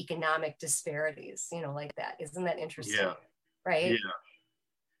of economic disparities, like that. Isn't that interesting? Yeah. Right.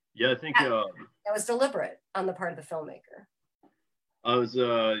 Yeah. I think that was deliberate on the part of the filmmaker. I was,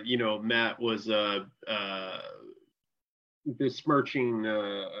 Matt was besmirching,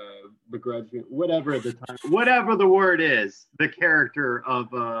 begrudging, whatever the word is, the character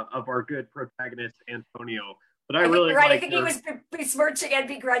of our good protagonist Antonio. But I really right. I think he was besmirching and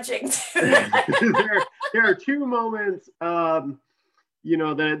begrudging. there are two moments, that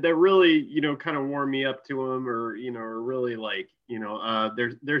really, kind of warm me up to him, or or really like,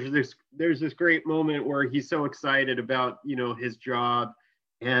 there's this great moment where he's so excited about his job,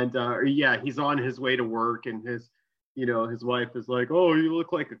 and he's on his way to work, and his wife is like, oh, you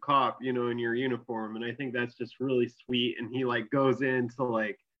look like a cop, in your uniform. And I think that's just really sweet. And he like goes in to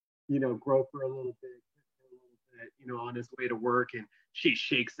like, grope her a little bit, on his way to work. And she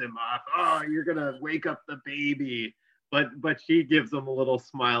shakes him off. Oh, you're going to wake up the baby. But she gives him a little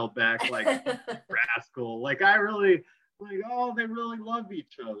smile back, like, rascal. Like, I really, like, oh, they really love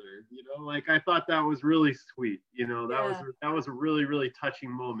each other. Like, I thought that was really sweet. That was a really, really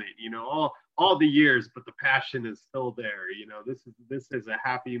touching moment, all the years, but the passion is still there. This is a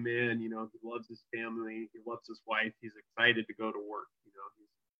happy man, he loves his family, he loves his wife, he's excited to go to work,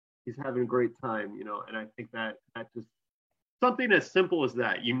 he's having a great time, and I think that just something as simple as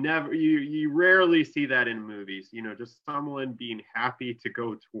that, you rarely see that in movies, just someone being happy to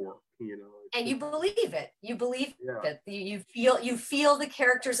go to work, and you believe it. You feel the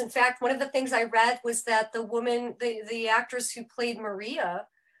characters. In fact, one of the things I read was that the woman, the actress who played Maria,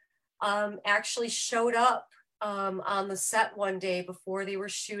 actually showed up on the set one day before they were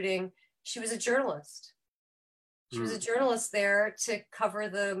shooting. She was a journalist. She was a journalist there to cover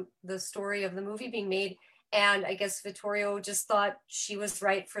the story of the movie being made. And I guess Vittorio just thought she was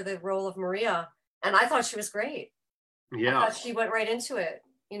right for the role of Maria. And I thought she was great. Yeah. I thought she went right into it.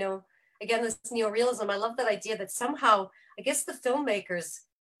 Again, this neorealism, I love that idea that somehow, I guess the filmmakers,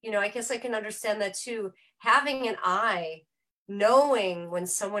 I guess I can understand that too, having an eye, knowing when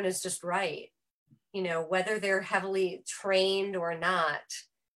someone is just right, whether they're heavily trained or not,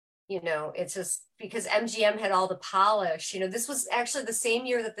 it's just because MGM had all the polish. This was actually the same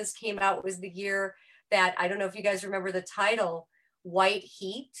year that this came out, was the year that, I don't know if you guys remember the title, White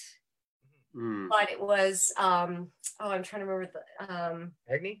Heat, but it was, I'm trying to remember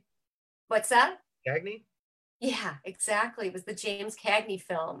Cagney? What's that? Cagney? Yeah, exactly. It was the James Cagney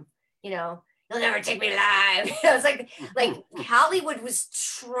film, you know, "You'll Never Take Me Alive." It was like Hollywood was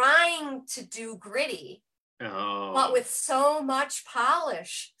trying to do gritty, but with so much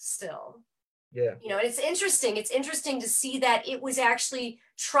polish still. Yeah. You know, and it's interesting. It's interesting to see that it was actually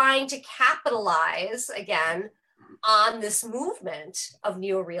trying to capitalize again on this movement of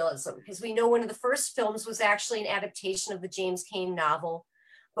neorealism, because we know one of the first films was actually an adaptation of the James Cain novel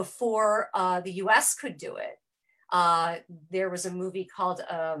before the US could do it. There was a movie called,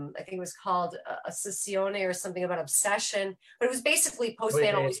 I think it was called Ossessione or something about obsession, but it was basically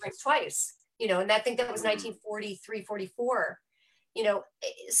Postman Always Rings Twice, you know, and I think that was 1943, 44. You know,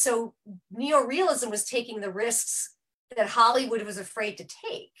 so neorealism was taking the risks that Hollywood was afraid to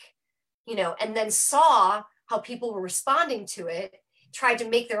take, you know, and then saw how people were responding to it, tried to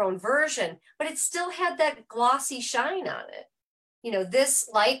make their own version, but it still had that glossy shine on it. You know, this,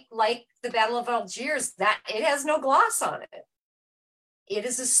 like the Battle of Algiers, that it has no gloss on it. It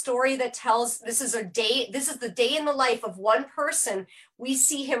is a story that tells, this is the day in the life of one person. We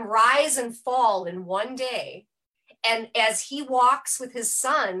see him rise and fall in one day. And as he walks with his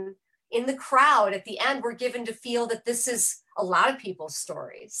son in the crowd at the end, we're given to feel that this is a lot of people's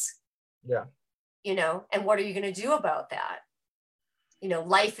stories. Yeah. You know, and what are you going to do about that? You know,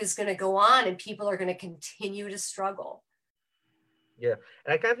 life is going to go on and people are going to continue to struggle. Yeah.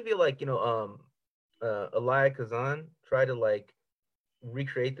 And I kind of feel like, you know, Elia Kazan tried to like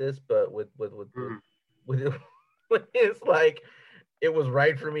recreate this, but with his like, it was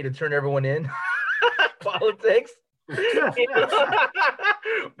right for me to turn everyone in politics.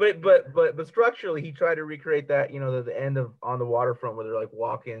 but structurally he tried to recreate that, you know, the end of On the Waterfront where they're like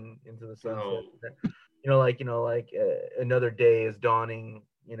walking into the sunset. You know, like another day is dawning,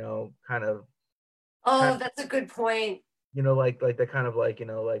 you know, kind of. That's a good point. You know, like that kind of like, you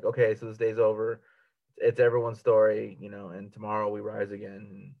know, like, okay, so this day's over, it's everyone's story, you know, and tomorrow we rise again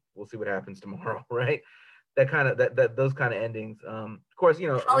and we'll see what happens tomorrow. Right. That kind of that those kind of endings. Of course, you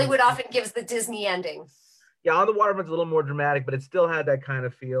know, Hollywood often gives the Disney ending. Yeah, On the Waterfront's a little more dramatic, but it still had that kind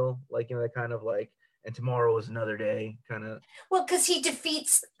of feel, like, you know, that kind of like, and tomorrow is another day kind of. Well, because he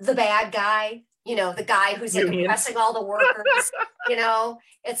defeats the bad guy, you know, the guy who's like oppressing all the workers. You know,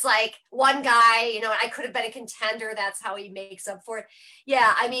 it's like one guy, you know, I could have been a contender. That's how he makes up for it.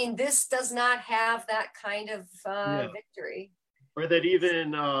 Yeah, I mean, this does not have that kind of victory. Or that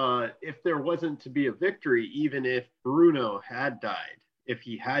even if there wasn't to be a victory, even if Bruno had died, if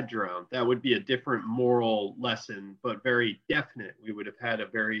he had drowned, that would be a different moral lesson, but very definite. We would have had a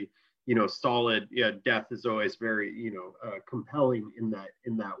very, you know, solid. Yeah, death is always very, you know, compelling in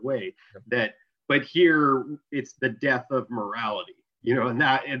that way. That, but here it's the death of morality, you know, and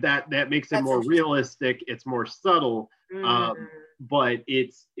that makes it more realistic. It's more subtle, but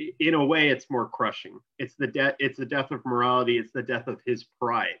it's, in a way, it's more crushing. It's the death of morality. It's the death of his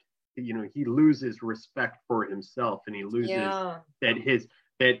pride. You know, he loses respect for himself, and he loses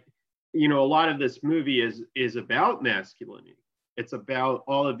that you know, a lot of this movie is about masculinity. It's about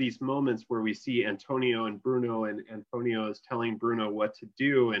all of these moments where we see Antonio and Bruno, and Antonio is telling Bruno what to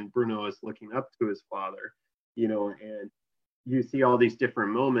do, and Bruno is looking up to his father, you know, and you see all these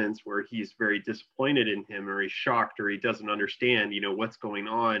different moments where he's very disappointed in him, or he's shocked, or he doesn't understand, you know, what's going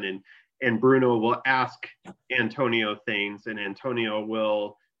on, and Bruno will ask Antonio things, and Antonio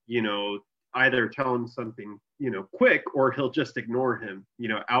will, you know, either tell him something, you know, quick, or he'll just ignore him, you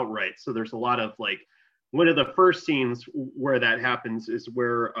know, outright. So there's a lot of like, one of the first scenes where that happens is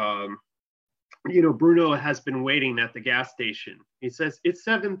where, you know, Bruno has been waiting at the gas station. He says, it's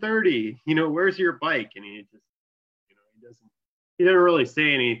 7:30, you know, where's your bike? And he just, you know, he doesn't really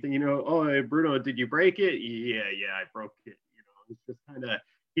say anything, you know. Oh, Bruno, did you break it? Yeah, I broke it. You know, it's just kind of,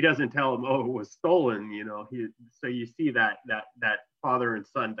 he doesn't tell him, oh, it was stolen, you know. So you see that father and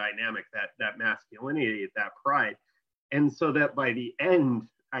son dynamic, that masculinity, that pride. And so that by the end,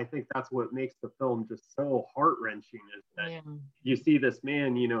 I think that's what makes the film just so heart-wrenching, is that you see this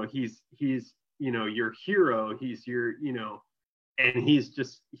man, you know, he's you know, your hero, he's your, you know, and he's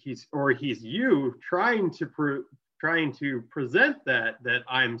you trying to present that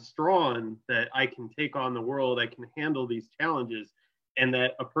I'm strong, that I can take on the world, I can handle these challenges, and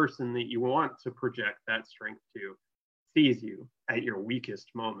that a person that you want to project that strength to sees you at your weakest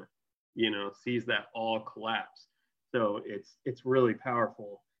moment, you know, sees that all collapse. So it's really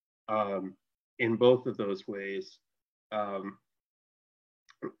powerful in both of those ways.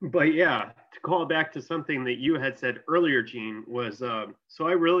 But yeah, to call back to something that you had said earlier, Gene, was so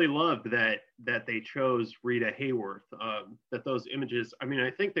I really loved that they chose Rita Hayworth. That those images, I mean,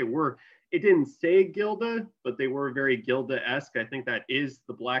 I think they were, it didn't say Gilda, but they were very Gilda-esque. I think that is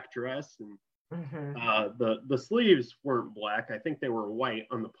the black dress, and The sleeves weren't black. I think they were white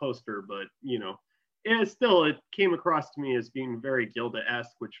on the poster, but and still it came across to me as being very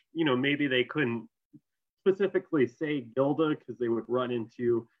Gilda-esque, which maybe they couldn't specifically say Gilda because they would run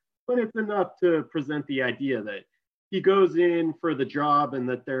into, but it's enough to present the idea that he goes in for the job and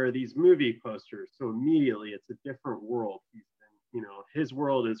that there are these movie posters. So immediately it's a different world. His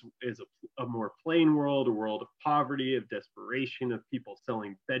world is a more plain world, a world of poverty, of desperation, of people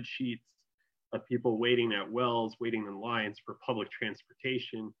selling bed sheets, of people waiting at wells, waiting in lines for public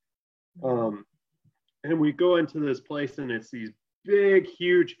transportation. And we go into this place and it's these big,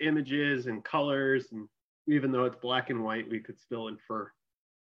 huge images and colors. And even though it's black and white, we could still infer.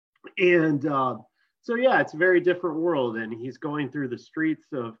 And so, yeah, it's a very different world. And he's going through the streets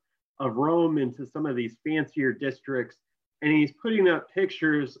of Rome into some of these fancier districts. And he's putting up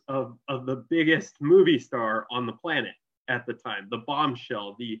pictures of the biggest movie star on the planet at the time, the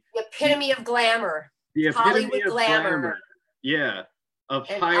bombshell, the epitome of glamour, the Hollywood glamour. Yeah, of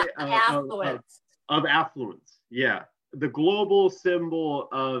and high affluence. Of affluence. Yeah, the global symbol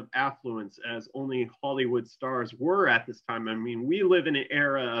of affluence, as only Hollywood stars were at this time. I mean, we live in an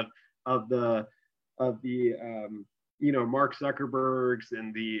era of the Mark Zuckerbergs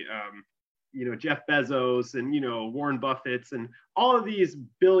and the Jeff Bezos and Warren Buffett's and all of these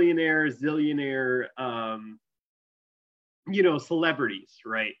billionaire, zillionaire celebrities,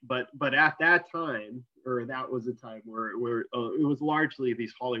 right? But at that time, or that was a time where it was largely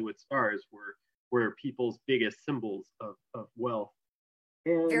these Hollywood stars were people's biggest symbols of wealth.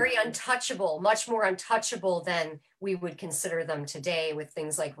 And very untouchable, much more untouchable than we would consider them today with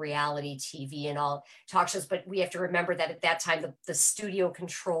things like reality TV and all talk shows. But we have to remember that at that time, the studio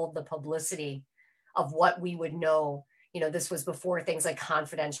controlled the publicity of what we would know. This was before things like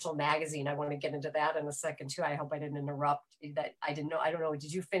Confidential magazine. I want to get into that in a second too. I hope I didn't interrupt that. I didn't know. I don't know.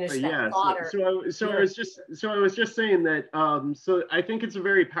 Did you finish that thought? I was just saying that. So I think it's a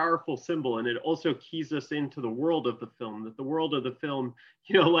very powerful symbol, and it also keys us into the world of the film. That the world of the film.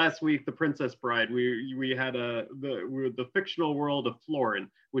 Last week, The Princess Bride, we had the fictional world of Florin,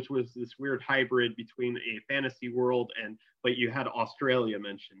 which was this weird hybrid between a fantasy world but you had Australia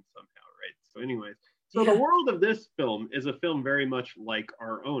mentioned somehow, right? So, anyways. So the world of this film is a film very much like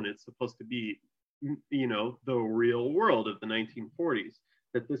our own. It's supposed to be, the real world of the 1940s,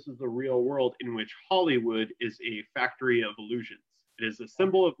 that this is the real world in which Hollywood is a factory of illusions. It is a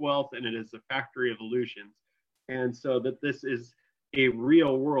symbol of wealth and it is a factory of illusions. And so that this is a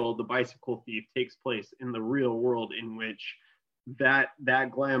real world, The Bicycle Thief takes place in the real world in which that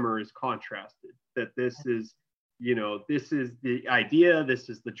glamour is contrasted, that this is the idea, this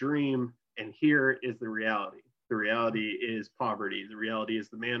is the dream, and here is the reality. The reality is poverty. The reality is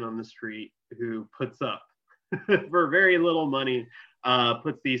the man on the street who puts up for very little money,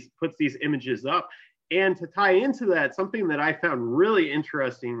 puts these images up. And to tie into that, something that I found really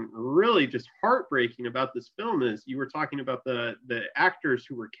interesting, really just heartbreaking about this film is you were talking about the actors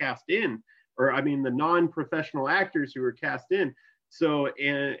who were cast in, the non-professional actors who were cast in. So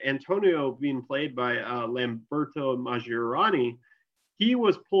Antonio being played by Lamberto Maggiorani, he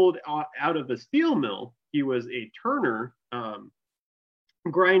was pulled out of a steel mill. He was a turner,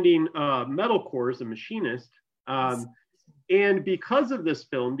 grinding metal cores, a machinist. And because of this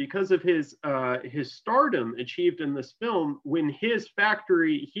film, because of his stardom achieved in this film, when his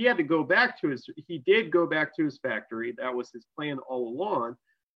factory, he did go back to his factory. That was his plan all along.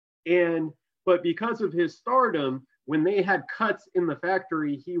 But because of his stardom, when they had cuts in the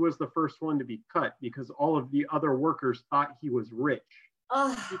factory, he was the first one to be cut because all of the other workers thought he was rich.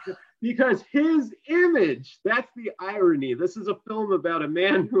 Because his image, that's the irony. This is a film about a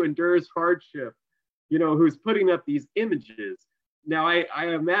man who endures hardship, who's putting up these images. Now, I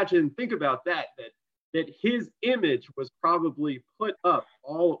imagine, think about that his image was probably put up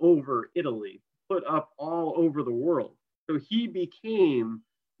all over Italy, put up all over the world. So he became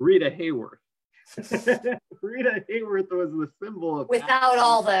Rita Hayworth. Rita Hayworth was the symbol of without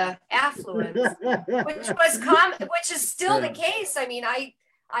all the affluence, which is still the case. I mean, I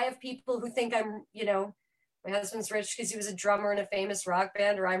have people who think I'm, my husband's rich because he was a drummer in a famous rock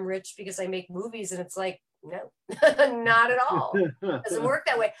band, or I'm rich because I make movies, and it's like, no, not at all. It doesn't work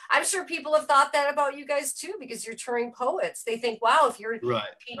that way. I'm sure people have thought that about you guys too, because you're touring poets. They think, wow, if you're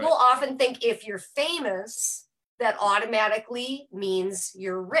people often think if you're famous, that automatically means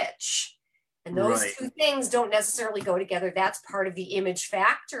you're rich. And those two things don't necessarily go together. That's part of the image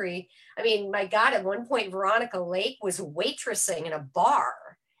factory. I mean, my God, at one point, Veronica Lake was waitressing in a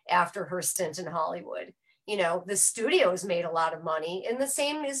bar after her stint in Hollywood. The studios made a lot of money, and the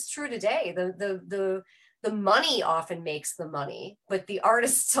same is true today. The money often makes the money, but the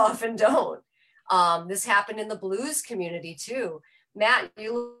artists often don't. This happened in the blues community too. Matt,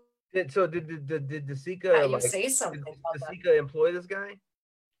 you Did Desika you say something about that. Desika employ this guy?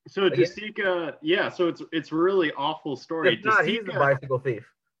 So Desika, yeah, so it's really awful story. If not, he's the bicycle thief.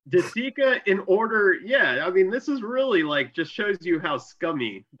 Desika, in order, yeah, I mean, this is really like just shows you how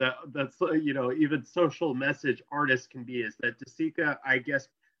scummy that's even social message artists can be. Is that Desika? I guess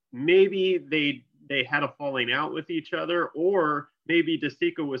maybe they had a falling out with each other, or maybe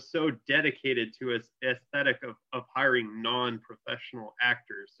Desika was so dedicated to his aesthetic of hiring non-professional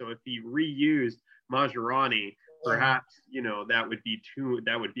actors. So if he reused Majorani, perhaps that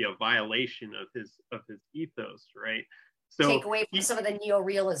would be a violation of his ethos, right? So take away from some of the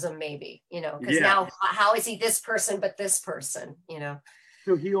neorealism, maybe, because now how is he this person but this person,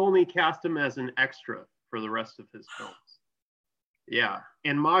 So he only cast him as an extra for the rest of his films. Yeah,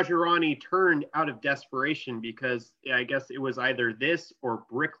 and Majorani turned out of desperation because I guess it was either this or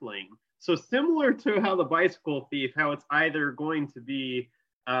bricklaying. So similar to how the bicycle thief, how it's either going to be,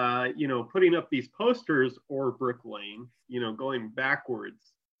 putting up these posters or bricklaying, going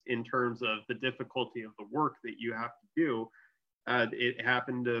backwards in terms of the difficulty of the work that you have to do. It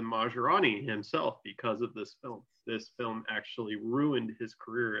happened to Majorani himself because of this film. This film actually ruined his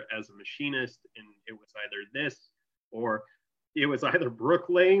career as a machinist, and it was either this or it was either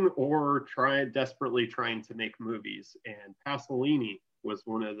bricklaying or desperately trying to make movies. And Pasolini was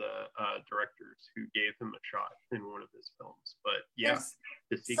one of the directors who gave him a shot in one of his films. But yeah,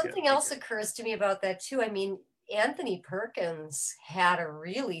 something else occurs to me about that too. I mean, Anthony Perkins had a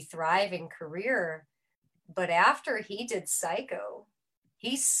really thriving career, but after he did Psycho,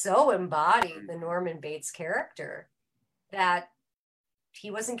 he so embodied the Norman Bates character that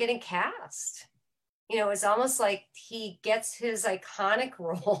he wasn't getting cast. It's almost like he gets his iconic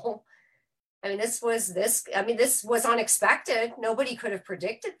role. I mean, this was unexpected. Nobody could have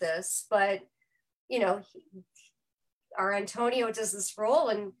predicted this, but our Antonio does this role,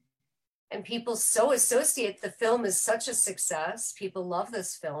 and people so associate the film as such a success. People love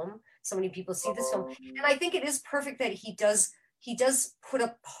this film. So many people see this film, and I think it is perfect that he does put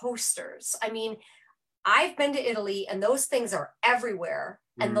up posters. I mean, I've been to Italy, and those things are everywhere.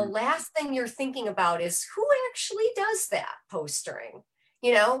 And the last thing you're thinking about is who actually does that postering.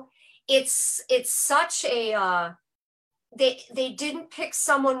 It's such a they didn't pick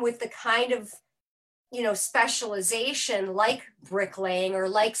someone with the kind of specialization like bricklaying or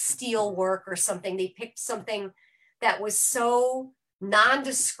like steel work or something. They picked something that was so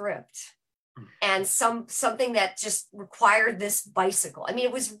nondescript and something that just required this bicycle. I mean,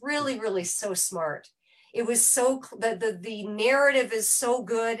 it was really, really so smart. It was so the narrative is so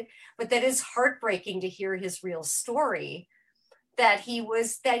good, but that is heartbreaking to hear his real story, that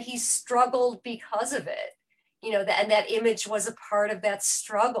he struggled because of it, and that image was a part of that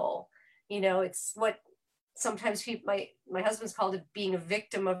struggle. It's what sometimes people, my husband's called it being a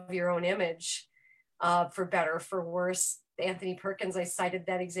victim of your own image, for better, for worse. Anthony Perkins, I cited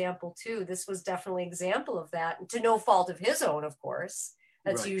that example too. This was definitely an example of that, to no fault of his own, of course.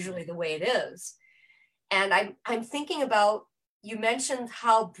 That's right. Usually the way it is. And I'm thinking about, you mentioned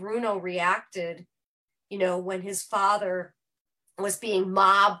how Bruno reacted, when his father was being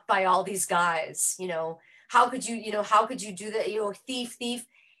mobbed by all these guys. How could you do that? Thief.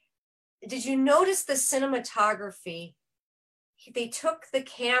 Did you notice the cinematography? They took the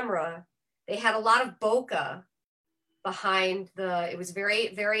camera. They had a lot of bokeh behind it was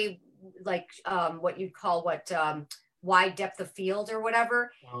very, very like what you'd call wide depth of field or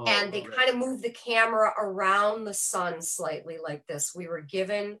whatever. And they kind of moved the camera around the sun slightly like this. We were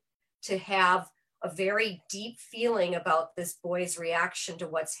given to have a very deep feeling about this boy's reaction to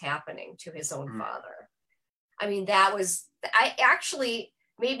what's happening to his own father. I mean,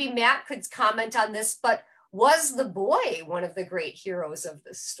 maybe Matt could comment on this, but was the boy one of the great heroes of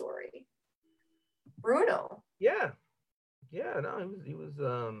this story? Bruno. Yeah, no, he was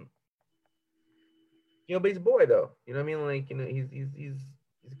but he's a boy though. You know what I mean? Like, he's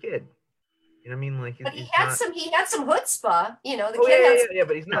a kid. You know what I mean? Like, but he had some chutzpah. Yeah,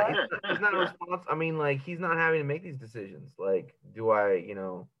 but he's not responsible. I mean, like, he's not having to make these decisions. Like, do I,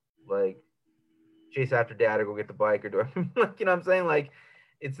 like, chase after dad or go get the bike, or do I, like, you know what I'm saying? Like,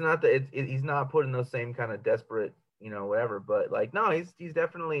 it's not that he's not putting those same kind of desperate, whatever. But like, no, he's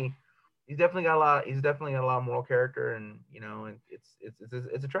definitely got a lot. He's definitely got a lot of moral character, and and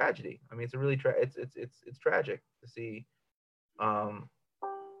it's a tragedy. I mean, it's a really it's tragic to see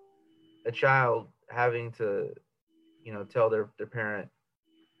a child having to tell their parent,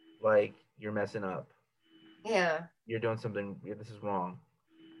 like, you're messing up. Yeah. You're doing something. This is wrong.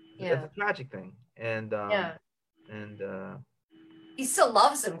 Yeah. It's a tragic thing, and he still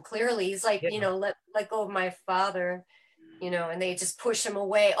loves him. Clearly, he's like, Yeah. let go of my father, and they just push him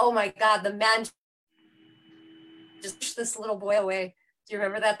away. Oh my God, the men just push this little boy away. Do you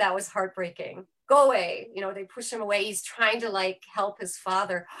remember that? That was heartbreaking. Go away. They push him away. He's trying to like help his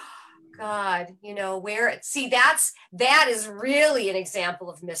father. God, that is really an example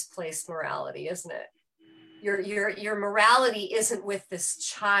of misplaced morality, isn't it? Your morality isn't with this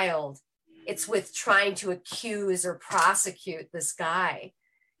child. It's with trying to accuse or prosecute this guy,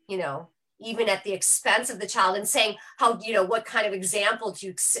 even at the expense of the child, and saying how, what kind of example do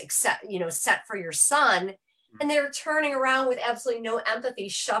you set for your son? And they're turning around with absolutely no empathy,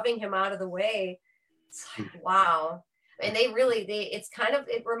 shoving him out of the way. It's like, wow. And it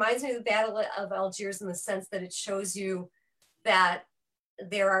reminds me of the Battle of Algiers in the sense that it shows you that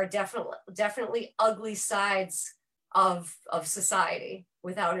there are definitely ugly sides of society,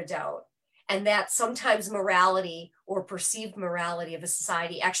 without a doubt. And that sometimes morality or perceived morality of a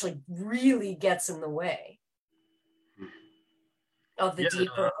society actually really gets in the way of the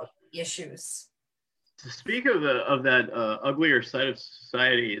deeper issues. To speak of that uglier side of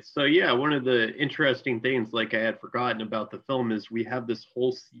society, so yeah, one of the interesting things, like I had forgotten about the film, is we have this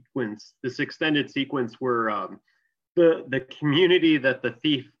whole sequence, this extended sequence where the community that the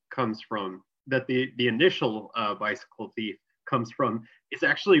thief comes from, that the initial bicycle thief comes from, is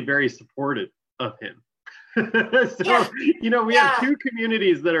actually very supportive of him. So we have two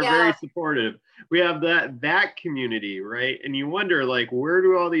communities that are very supportive. We have that community, right? And you wonder, like, where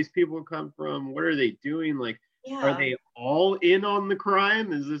do all these people come from? What are they doing? Like, are they all in on the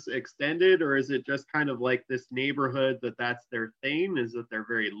crime? Is this extended, or is it just kind of like this neighborhood that's their thing? Is that they're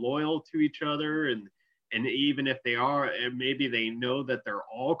very loyal to each other, and even if they are, and maybe they know that they're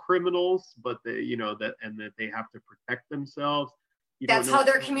all criminals, but that they have to protect themselves. That's how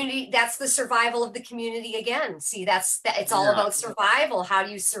their community, that's the survival of the community again. See, it's all about survival. How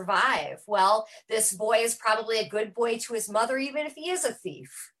do you survive? Well, this boy is probably a good boy to his mother, even if he is a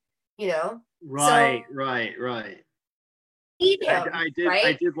thief, Right. Feed him, I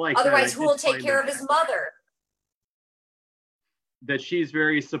did like otherwise, who will take care of his mother? That she's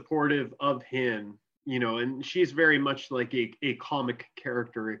very supportive of him, and she's very much like a comical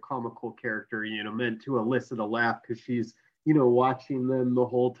character, meant to elicit a laugh, because she's watching them the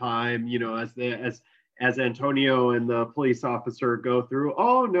whole time, as Antonio and the police officer go through.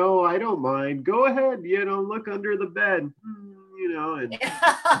 Oh no, I don't mind. Go ahead, look under the bed, and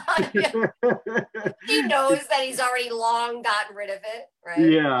he knows that he's already long gotten rid of it, right?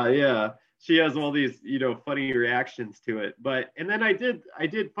 Yeah. She has all these, funny reactions to it. And then I did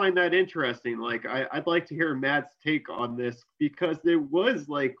find that interesting. Like, I'd like to hear Matt's take on this, because there was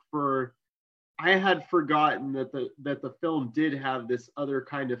I had forgotten that the film did have this other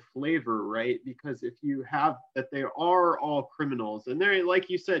kind of flavor, right? Because if you have that they are all criminals, and they're, like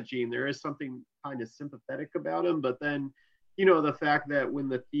you said, Gene, there is something kind of sympathetic about them, but then, the fact that when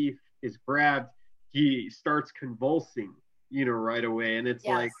the thief is grabbed, he starts convulsing, right away. And it's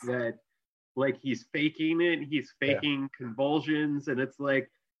like that, like he's faking it, he's faking convulsions, and it's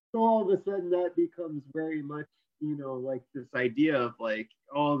like, so all of a sudden that becomes very much, like this idea of like,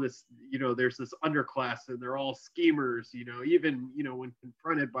 all this, there's this underclass and they're all schemers, even, when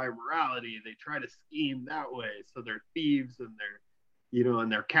confronted by morality, they try to scheme that way. So they're thieves,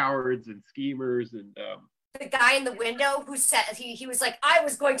 and they're cowards and schemers. And the guy in the window who said he was like, I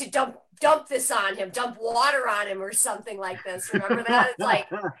was going to dump this on him, dump water on him or something like this. Remember that? It's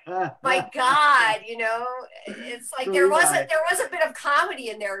like, my God, it's like there was a bit of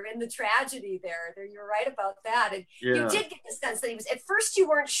comedy in there, in the tragedy there. You're right about that. And you did get the sense that he was, at first you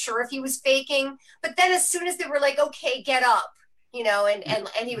weren't sure if he was faking, but then as soon as they were like, okay, get up,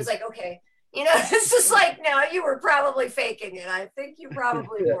 and he was like, okay. It's just like, no, you were probably faking it. I think you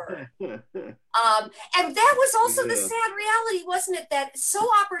probably were. And that was also the sad reality, wasn't it? That so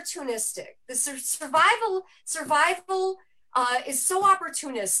opportunistic. The survival is so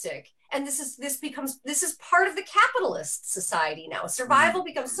opportunistic. And this is part of the capitalist society now. Survival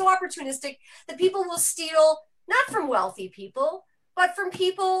becomes so opportunistic that people will steal not from wealthy people, but from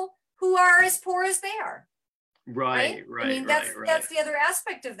people who are as poor as they are. Right. I mean, that's the other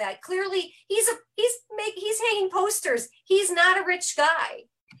aspect of that. Clearly, he's hanging posters. He's not a rich guy,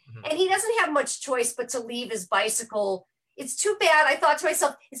 and he doesn't have much choice but to leave his bicycle. It's too bad. I thought to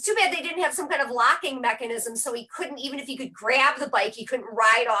myself, it's too bad they didn't have some kind of locking mechanism, so he couldn't, even if he could grab the bike, he couldn't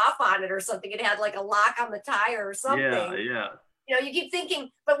ride off on it or something. It had like a lock on the tire or something. Yeah. You keep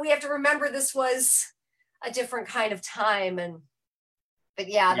thinking, but we have to remember this was a different kind of time, but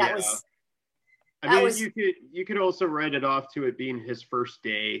that was. I mean, you could also write it off to it being his first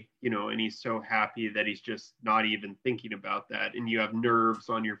day, and he's so happy that he's just not even thinking about that. And you have nerves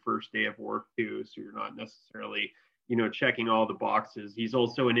on your first day of work too, so you're not necessarily, checking all the boxes. He's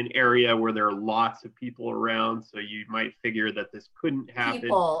also in an area where there are lots of people around, so you might figure that this couldn't happen.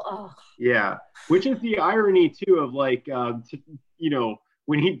 People, oh. Yeah, which is the irony too of like,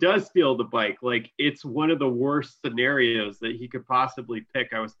 when he does steal the bike, like it's one of the worst scenarios that he could possibly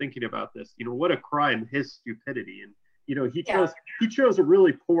pick. I was thinking about this, what a crime, his stupidity. And, he chose a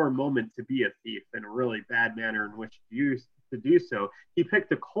really poor moment to be a thief and a really bad manner in which to do so. He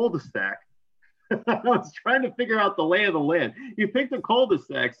picked a cul-de-sac. I was trying to figure out the lay of the land. He picked a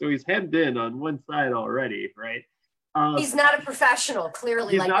cul-de-sac, so he's hemmed in on one side already, right? He's not a professional,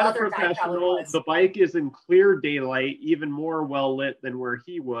 clearly. He's not a professional. The bike is in clear daylight, even more well lit than where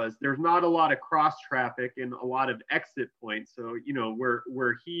he was. There's not a lot of cross traffic and a lot of exit points. So,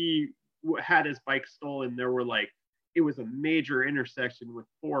 where he had his bike stolen, it was a major intersection with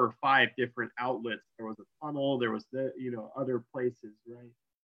 4 or 5 different outlets. There was a tunnel. There was other places, right?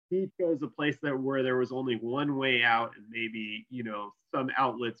 He chose a place where there was only one way out and maybe, some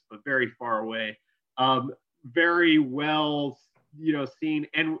outlets, but very far away. Very well, seen,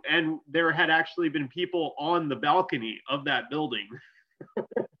 and there had actually been people on the balcony of that building.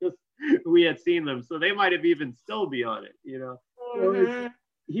 We had seen them, so they might have even still be on it. So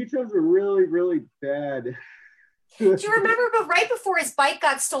he chose a really, really bad. Do you remember? But right before his bike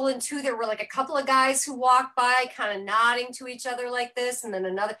got stolen too, there were like a couple of guys who walked by, kind of nodding to each other like this, and then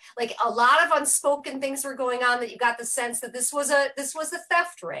another. Like a lot of unspoken things were going on that you got the sense that this was a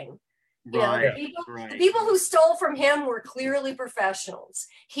theft ring. Right, the people who stole from him were clearly professionals.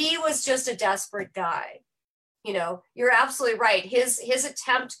 He was just a desperate guy. You're absolutely right. His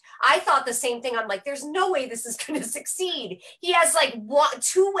attempt, I thought the same thing. I'm like, there's no way this is going to succeed. He has like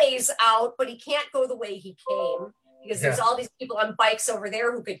 2 ways out, but he can't go the way he came because there's all these people on bikes over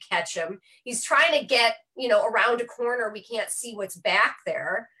there who could catch him. He's trying to get, around a corner. We can't see what's back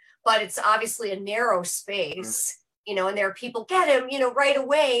there, but it's obviously a narrow space, and there are people get him, right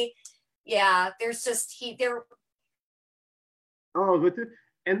away. Yeah, there's just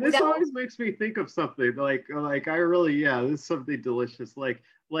this always makes me think of something like I really, this is something delicious. Like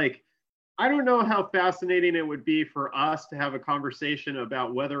I don't know how fascinating it would be for us to have a conversation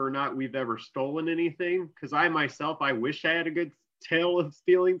about whether or not we've ever stolen anything. Because I wish I had a good tale of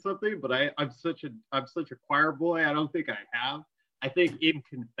stealing something, but I'm such a choir boy. I don't think I have. I think in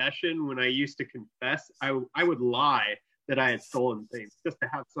confession, when I used to confess, I would lie that I had stolen things just to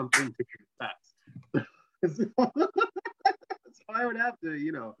have something to confess. So I would have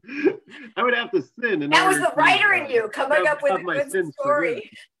to sin. That was the writer in you coming up with a good story.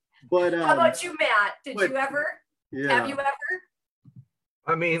 But how about you, Matt? Did you ever? Yeah. Have you ever?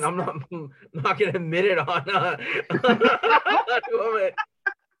 I mean, I'm not going to admit it on.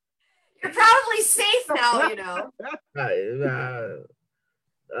 You're probably safe now,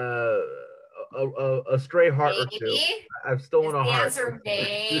 a stray heart maybe? Or two. I've stolen a heart. Answer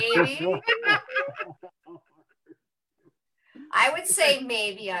maybe. I would say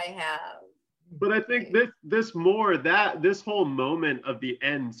maybe I have. But I think this whole moment of the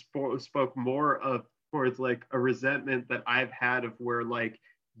end spoke more towards like a resentment that I've had of where like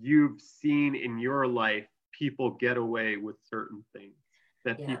you've seen in your life people get away with certain things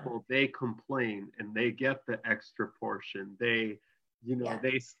that people, they complain and they get the extra portion. They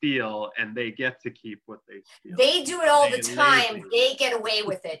steal and they get to keep what they steal. They do it all the time. They get away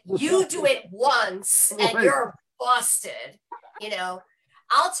with it. You do it once and you're busted.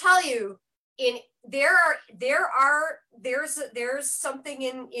 I'll tell you, there's something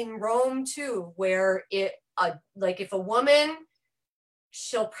in Rome too, where if a woman,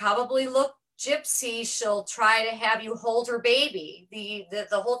 she'll probably look gypsy, she'll try to have you hold her baby. The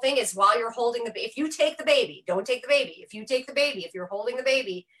whole thing is while you're holding the baby, if you take the baby, don't take the baby. If you take the baby, if you're holding the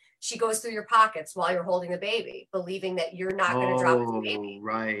baby, she goes through your pockets while you're holding the baby, believing that you're not going to drop the baby.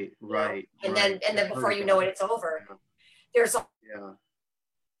 Right. And then before you know it, it's over. There's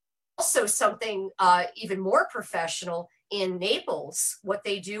also something even more professional in Naples. What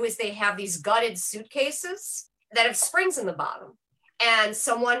they do is they have these gutted suitcases that have springs in the bottom. And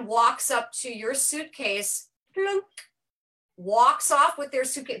someone walks up to your suitcase, plunk, walks off with their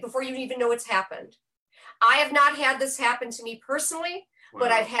suitcase before you even know it's happened. I have not had this happen to me personally,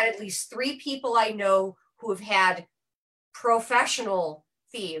 but I've had at least 3 people I know who have had professional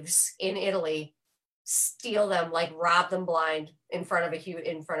thieves in Italy steal them, like rob them blind in front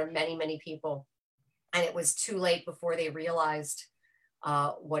of many, many people. And it was too late before they realized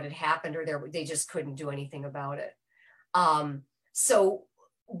what had happened, or they just couldn't do anything about it. So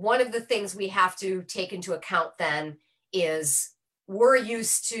one of the things we have to take into account then is we're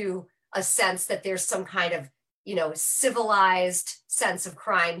used to a sense that there's some kind of, civilized sense of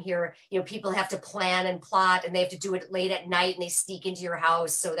crime here. People have to plan and plot, and they have to do it late at night, and they sneak into your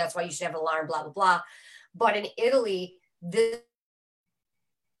house. So that's why you should have an alarm, blah, blah, blah. But in Italy, this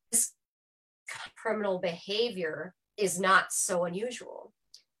criminal behavior is not so unusual.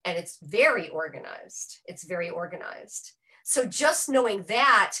 And it's very organized. It's very organized. So just knowing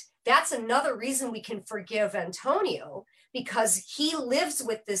that, that's another reason we can forgive Antonio, because he lives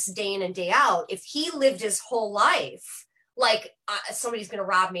with this day in and day out. If he lived his whole life like somebody's going to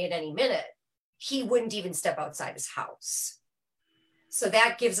rob me at any minute, he wouldn't even step outside his house. So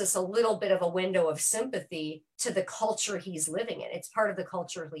that gives us a little bit of a window of sympathy to the culture he's living in. It's part of the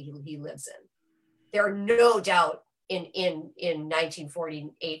culture he lives in. There are no doubt in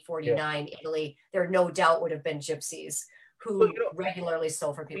 1948, 49, Italy, there no doubt would have been gypsies who regularly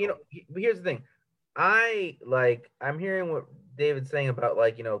stole from people. But here's the thing. I'm hearing what David's saying about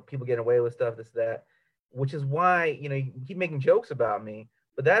people getting away with stuff, this, that, which is why, you keep making jokes about me,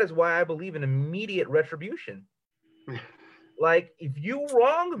 but that is why I believe in immediate retribution. If you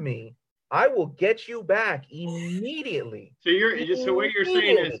wrong me, I will get you back immediately. So what you're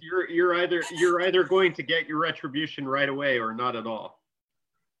saying is you're either going to get your retribution right away or not at all.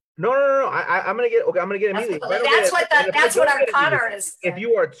 No. I'm gonna get immediately. That's what our con artists. If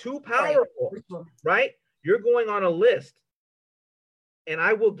you are too powerful, right? You're going on a list, and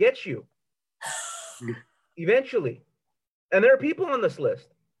I will get you eventually. And there are people on this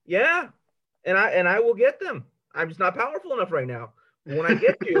list, yeah, and I will get them. I'm just not powerful enough right now. But when I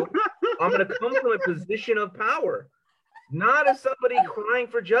get you, I'm gonna come from a position of power, not as somebody crying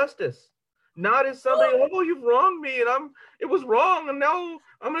for justice. Not as somebody, oh, you've wronged me, and it was wrong, and now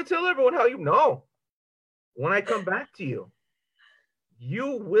I'm gonna tell everyone how you know. When I come back to you,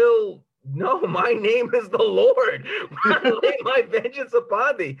 you will know my name is the Lord. I lay my vengeance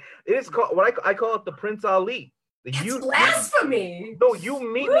upon thee. It is called I call it the Prince Ali. That's blasphemy. No, you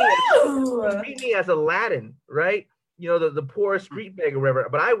meet me as Aladdin, right? The poor street beggar, whatever.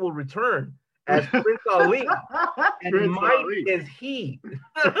 But I will return as Prince Ali, and Prince mine Ali. is he.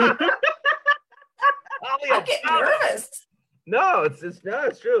 I'm getting nervous. No, it's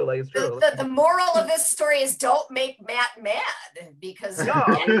true. It's true. The moral of this story is don't make Matt mad, because you're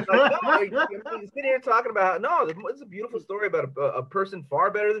sitting here talking about it's a beautiful story about a person far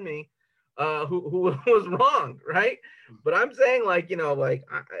better than me, who was wronged, right? But I'm saying to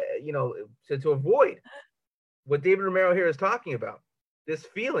avoid what David Romero here is talking about, this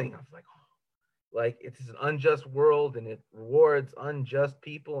feeling of it's an unjust world and it rewards unjust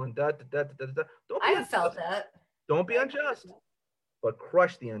people and da. I have felt that. Don't be unjust, but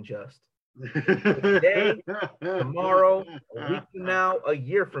crush the unjust. Today, tomorrow, a week from now, a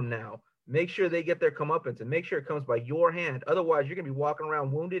year from now, make sure they get their comeuppance and make sure it comes by your hand. Otherwise, you're gonna be walking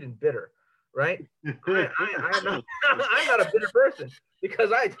around wounded and bitter, right? I'm not a bitter person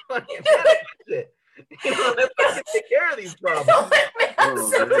because I it. I take care of these problems.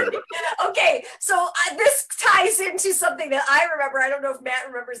 Okay, so this ties into something that I remember. I don't know if Matt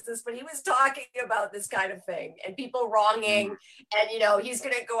remembers this, but he was talking about this kind of thing and people wronging, and he's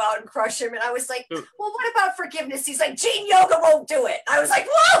gonna go out and crush him. And I was like, well, what about forgiveness? He's like, Gene Yoga won't do it. I was like,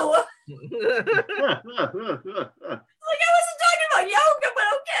 whoa. I wasn't talking about yoga, but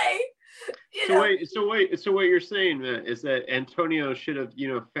okay. So what you're saying is that Antonio should have,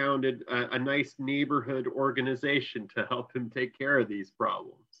 founded a nice neighborhood organization to help him take care of these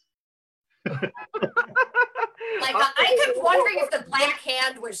problems. I kept wondering if the Black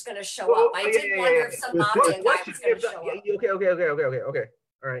Hand was going to show up. I did wonder if some mafia guy was going to show up. Okay.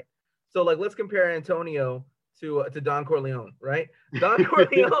 All right. So let's compare Antonio to Don Corleone, right? Don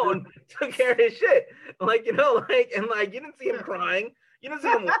Corleone took care of his shit. And you didn't see him crying. You didn't see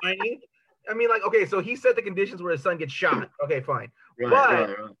him whining. I mean, okay, so he set the conditions where his son gets shot. Okay, fine.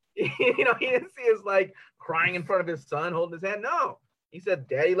 Right. He didn't see his crying in front of his son, holding his hand. No, he said,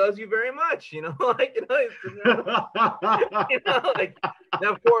 "Daddy loves you very much." Now,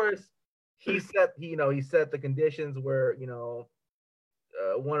 of course, he set the conditions where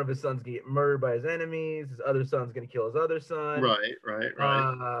one of his sons get murdered by his enemies. His other son's gonna kill his other son. Right.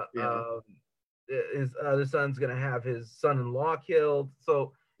 His other son's gonna have his son-in-law killed.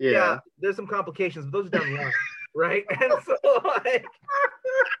 So yeah, there's some complications, but those are down the line, right? And so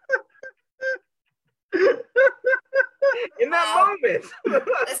in that moment, they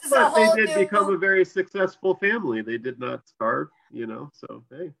did become a very successful family. They did not starve, So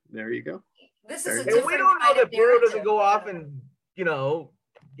hey, there you go. This is and we don't know that Burrow doesn't go off and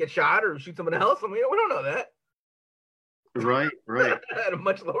get shot or shoot someone else. I mean, we don't know that. Right. at a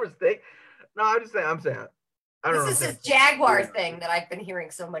much lower stake. No, I'm just saying. I don't know. This is this Jaguar thing that I've been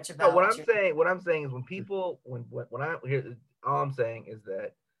hearing so much about. No, what I'm saying is when people, when I hear, all I'm saying is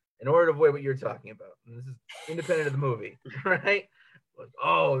that in order to avoid what you're talking about, and this is independent of the movie, right? Like,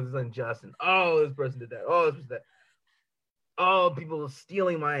 oh, this is unjust, and oh, this person did that. Oh, this was that. Oh, people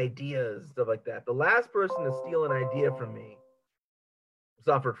stealing my ideas, stuff like that. The last person to steal an idea from me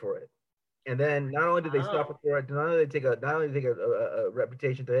suffered for it. And then not only did they suffer for it, not only did they take a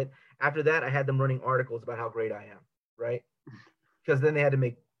reputation to it. After that, I had them running articles about how great I am, right? Because then they had to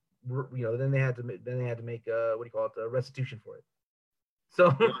make, then they had to make what do you call it, restitution for it.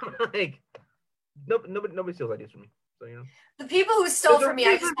 So like, nobody steals ideas from me. So the people who stole from me,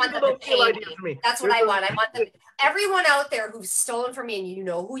 I just want them to pay me. That's what I want. I want them. Everyone out there who's stolen from me, and you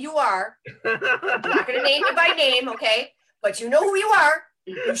know who you are. I'm not going to name you by name, okay? But you know who you are.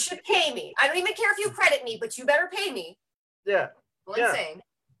 You should pay me. I don't even care if you credit me, but you better pay me. Yeah. What I'm saying.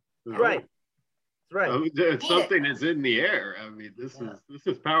 Right. Right. Something is in the air. I mean, this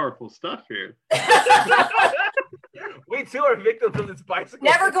is powerful stuff here. We too are victims of this bicycle.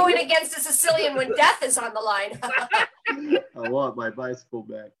 Never going against a Sicilian when death is on the line. I want my bicycle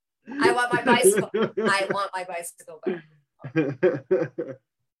back. I want my bicycle. I want my bicycle back.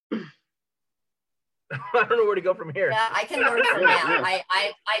 I don't know where to go from here. Yeah, I can learn from that.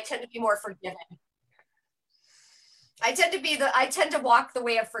 I tend to be more forgiving. I tend to walk the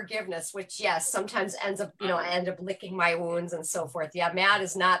way of forgiveness, which yes, sometimes ends up, I end up licking my wounds and so forth. Yeah, Matt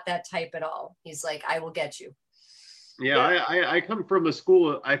is not that type at all. He's like, I will get you. Yeah, I come from a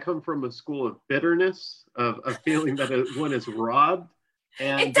school of bitterness, of feeling that one is robbed.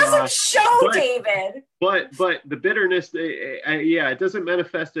 And, it doesn't show, David. But the bitterness, it doesn't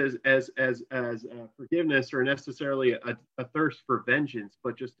manifest as forgiveness or necessarily a thirst for vengeance,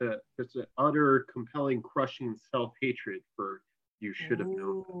 but just an utter, compelling, crushing self-hatred for you should have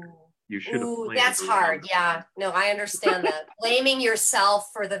known better. You should have planned. That's hard. Yeah, no, I understand that. Blaming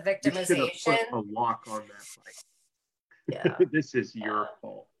yourself for the victimization. You should have put a lock on that fight. Yeah, this is your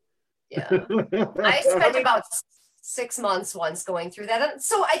fault. Yeah, I spent about 6 months once going through that. And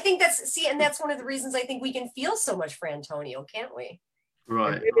so I think that's one of the reasons I think we can feel so much for Antonio, can't we?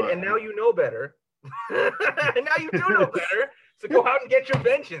 Right. And now you know better. And now you do know better. So go out and get your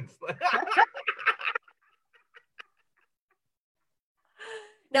vengeance.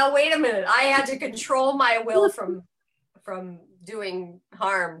 Now wait a minute. I had to control my will from doing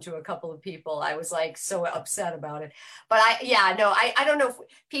harm to a couple of people. I was like so upset about it. But I don't know if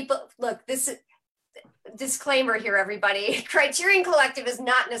people look, this is disclaimer here, everybody. Criterion Collective is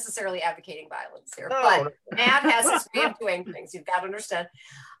not necessarily advocating violence here, but Matt has his way of doing things. You've got to understand.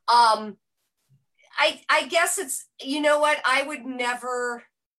 I guess it's, you know what, I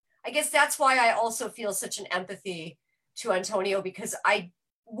guess that's why I also feel such an empathy to Antonio, because I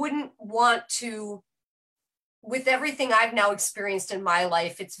wouldn't want to, with everything I've now experienced in my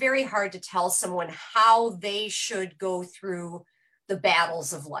life, it's very hard to tell someone how they should go through the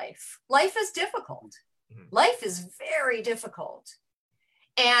battles of life. Life is difficult. Life is very difficult.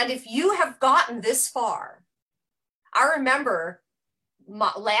 And if you have gotten this far, I remember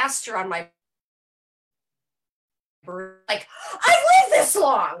last year on my birthday, like, I've lived this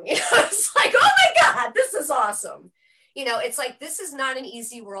long. It's like, oh my God, this is awesome. It's like, this is not an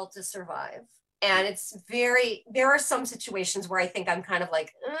easy world to survive. And there are some situations where I think I'm kind of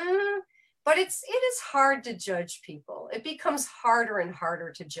like, but it is hard to judge people. It becomes harder and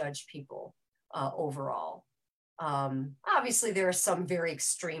harder to judge people overall. Obviously, there are some very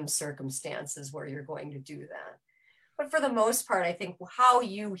extreme circumstances where you're going to do that. But for the most part, I think how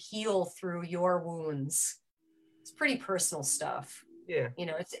you heal through your wounds, it's pretty personal stuff. Yeah.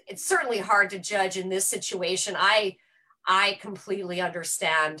 It's certainly hard to judge in this situation. I completely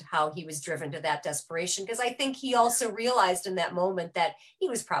understand how he was driven to that desperation, because I think he also realized in that moment that he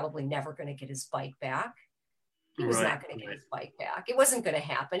was probably never going to get his bike back. He was not going to get his bike back. It wasn't going to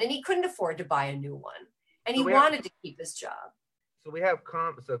happen. And he couldn't afford to buy a new one. And he wanted to keep his job. So we have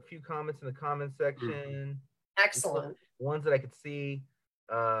a few comments in the comment section. Excellent. Ones that I could see.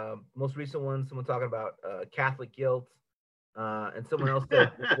 Most recent one, someone talking about Catholic guilt. And someone else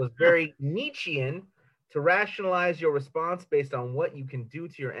said it was very Nietzschean to rationalize your response based on what you can do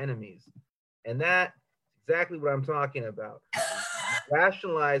to your enemies. And that's exactly what I'm talking about.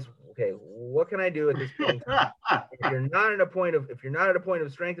 Rationalize, okay, what can I do at this point? If you're not at a point of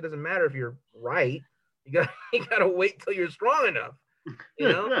strength, it doesn't matter if you're right. You gotta wait till you're strong enough.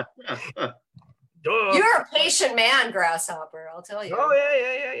 Duh. You're a patient man, Grasshopper, I'll tell you. Oh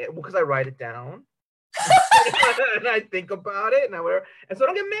yeah. Well, because I write it down. And I think about it, and so I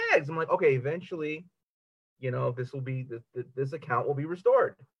don't get mad. I'm like, okay, eventually this will be this account will be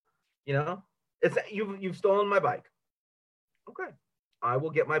restored. It's you've stolen my bike. Okay, I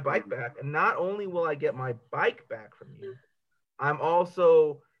will get my bike back, and not only will I get my bike back from you, I'm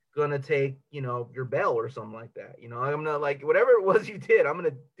also gonna take your bell or something like that. I'm gonna, like, whatever it was you did, I'm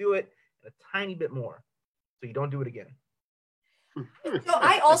gonna do it a tiny bit more, so you don't do it again.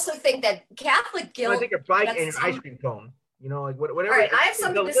 I also think that Catholic guilt. I'm gonna take your bike and your ice cream cone. Like whatever. All right, I have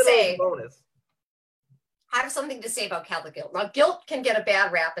something to say. Bonus. I have something to say about Catholic guilt. Now, guilt can get a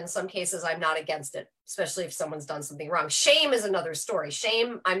bad rap. In some cases, I'm not against it, especially if someone's done something wrong. Shame is another story.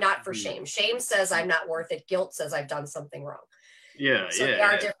 Shame, I'm not for shame. Shame says I'm not worth it. Guilt says I've done something wrong. So they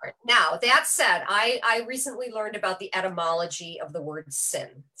are different. Now, that said, I recently learned about the etymology of the word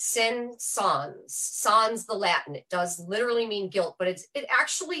sin. Sin, sans the Latin. It does literally mean guilt, but it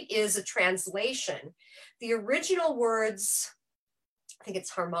actually is a translation. The original words, I think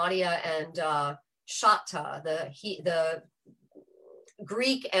it's harmadia and shata, the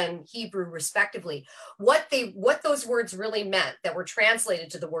Greek and Hebrew respectively. What those words really meant that were translated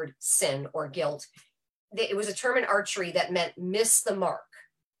to the word sin or guilt, it was a term in archery that meant miss the mark.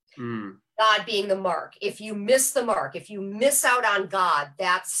 God being the mark. If you miss the mark, if you miss out on God,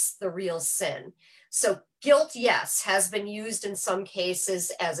 that's the real sin. So guilt, yes, has been used in some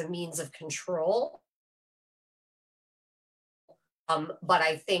cases as a means of control. But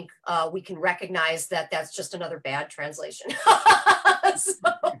I think we can recognize that that's just another bad translation.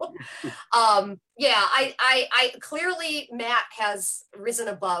 I clearly Matt has risen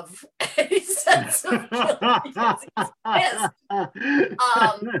above any sense of guilt because he's pissed.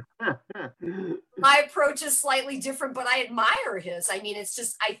 My approach is slightly different, but I admire his. I mean,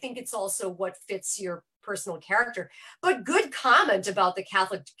 I think it's also what fits your personal character. But good comment about the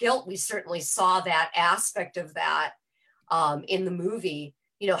Catholic guilt. We certainly saw that aspect of that in the movie.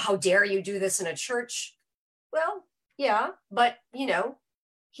 How dare you do this in a church? Well, yeah, but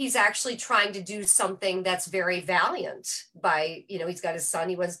he's actually trying to do something that's very valiant by, he's got his son,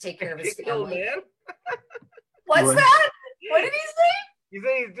 he wants to take care of his family. What's that? What did he say? You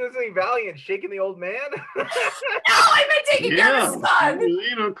say he's doing something valiant, shaking the old man? No, I meant taking care of his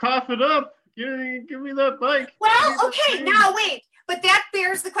son. Cough it up. Give me that bike. Well, okay, now wait. But that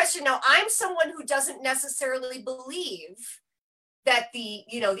bears the question. Now, I'm someone who doesn't necessarily believe that the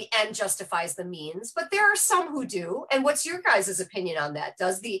end justifies the means, but there are some who do. And what's your guys' opinion on that?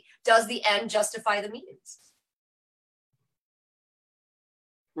 Does the end justify the means?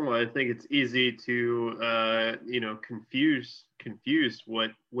 Well, I think it's easy to confuse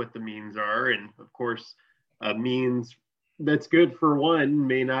what the means are, and of course, a means that's good for one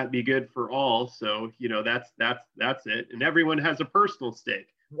may not be good for all. So that's it. And everyone has a personal stake.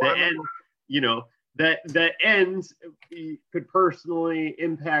 That ends could personally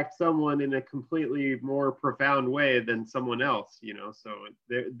impact someone in a completely more profound way than someone else, so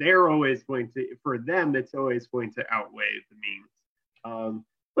they're always going to, for them, it's always going to outweigh the means.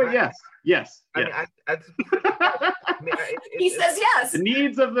 But yes. He says yes. The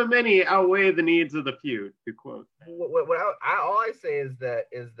needs of the many outweigh the needs of the few, to quote. All I say is that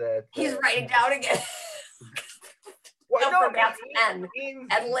he's writing down again.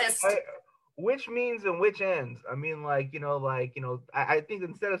 And list. Which means and which ends? I mean, I think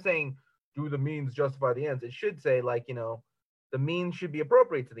instead of saying, do the means justify the ends, it should say, the means should be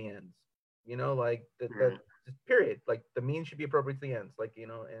appropriate to the ends. That period. Like, the means should be appropriate to the ends.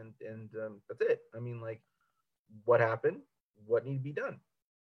 And that's it. I mean, what happened? What needs to be done?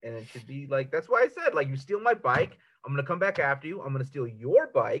 And it should be that's why I said, you steal my bike, I'm gonna come back after you. I'm gonna steal your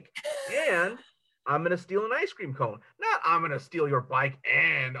bike, and I'm going to steal an ice cream cone. Not I'm going to steal your bike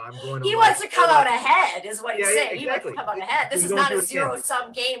and I'm going to... He wants to come out ahead is what he's saying. Exactly. He wants to come out ahead. This is not a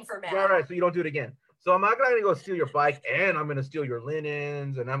zero-sum game for Matt. Right, so you don't do it again. So I'm not going to go steal your bike and I'm going to steal your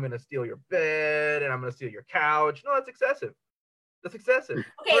linens and I'm going to steal your bed and I'm going to steal your couch. No, that's excessive. That's excessive.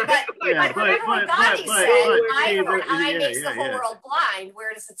 Okay, but remember what Gandhi said, eye for an eye makes the whole world blind.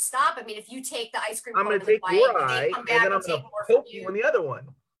 Where does it stop? I mean, if you take the ice cream cone and the bike, your eye and then I'm going to poke you in the other one.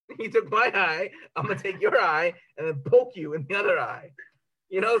 You took my eye, I'm gonna take your eye and then poke you in the other eye.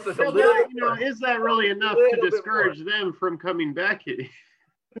 So it's a little bit is that really enough to discourage them from coming back at you?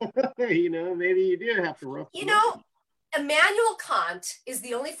 Maybe you do have to rough. Immanuel Kant is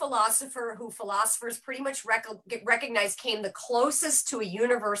the only philosopher who philosophers pretty much recognize came the closest to a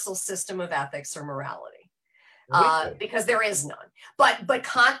universal system of ethics or morality. Because there is none. But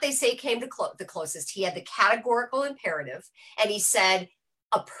Kant, they say, came to the closest. He had the categorical imperative, and he said,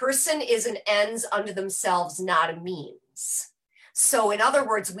 a person is an ends unto themselves, not a means. So in other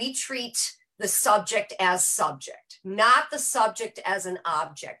words, we treat the subject as subject, not the subject as an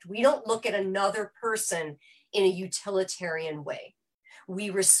object. We don't look at another person in a utilitarian way.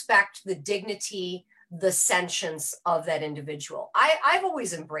 We respect the dignity, the sentience of that individual. I've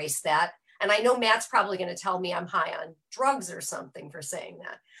always embraced that. And I know Matt's probably going to tell me I'm high on drugs or something for saying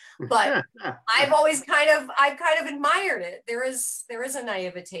that. But I've kind of admired it. There is a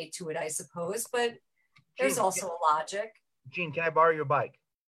naivete to it, I suppose, but there's also a logic. Gene, can I borrow your bike?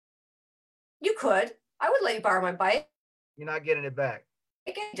 You could. I would let you borrow my bike. You're not getting it back.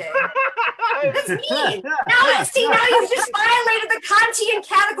 That's mean. Now you've just violated the Kantian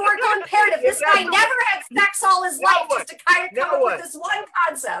categorical imperative. This guy never had sex all his life just to kind of come up with this one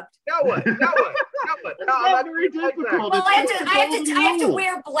concept. Now what? No, not very difficult. Well, I have to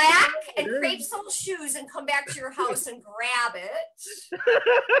wear black and crepe sole shoes and come back to your house and grab it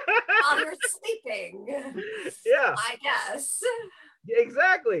while you're sleeping. Yeah, I guess. Yeah,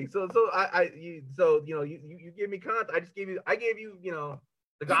 exactly. So you gave me I gave you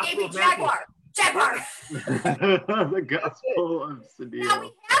the gospel of Jaguar. The gospel of Cedillo. Now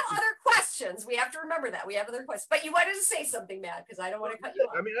we have other questions. We have to remember that we have other questions. But you wanted to say something, Matt, because I don't want to cut you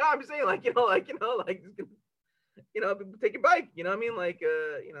off. I mean, I'm saying take your bike.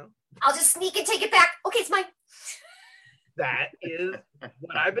 I'll just sneak and take it back. Okay, it's mine. That is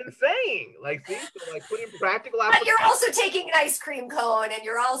what I've been saying. See, so put in practical application. But you're also taking an ice cream cone, and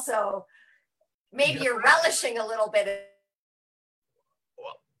you're also you're relishing a little bit.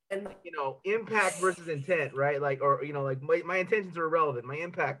 And impact versus intent, right? My intentions are irrelevant. My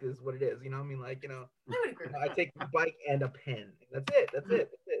impact is what it is. I would agree. I take the bike and a pen. That's it.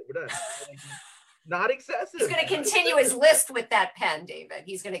 We're done. Not excessive. He's going to continue his list with that pen, David.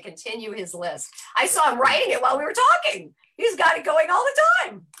 He's going to continue his list. I saw him writing it while we were talking. He's got it going all the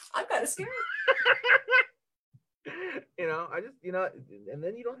time. I'm kind of scared. And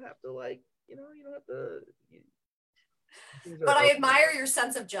then you don't have to you don't have to. But I admire your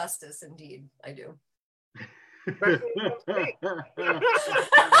sense of justice. Indeed, I do.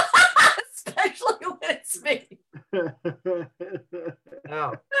 Especially when it's me.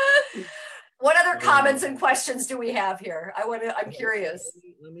 Now, what other comments and questions do we have here? I'm curious.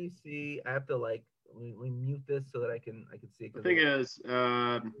 Let me see. I have to let me mute this so that I can see. The thing is,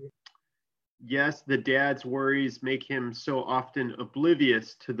 yes, the dad's worries make him so often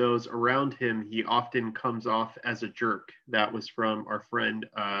oblivious to those around him. He often comes off as a jerk. That was from our friend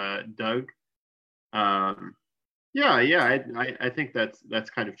Doug. I think that's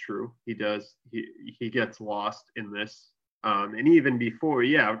kind of true. He does. He gets lost in this. And even before,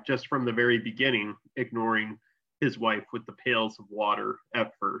 just from the very beginning, ignoring his wife with the pails of water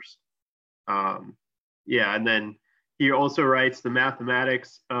at first. And then he also writes the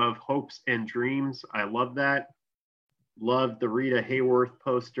mathematics of hopes and dreams. I love that. Love the Rita Hayworth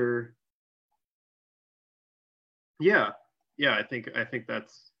poster. I think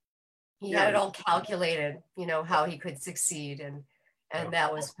that's. He had it all calculated, how he could succeed, and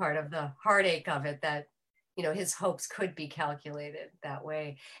that was part of the heartache of it, that his hopes could be calculated that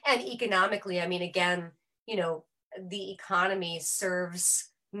way. And economically, I mean, again, the economy serves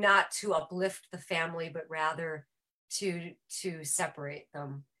not to uplift the family, but rather to separate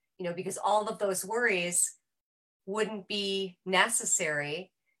them, because all of those worries wouldn't be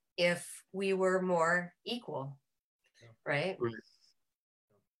necessary if we were more equal, right?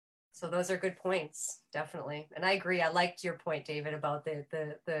 So those are good points, definitely. And I agree. I liked your point, David, about the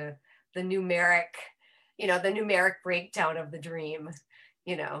numeric, the numeric breakdown of the dream.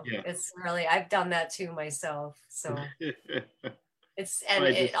 It's really, I've done that too myself. So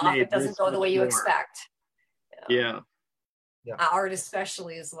it often doesn't go the way you expect. Art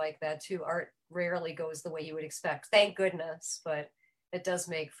especially is like that too. Art rarely goes the way you would expect, thank goodness, but it does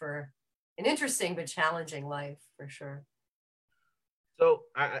make for an interesting but challenging life for sure. So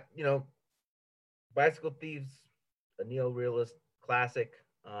Bicycle Thieves, a neo-realist classic.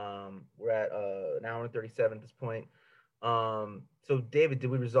 We're at an hour and 37 at this point. So David,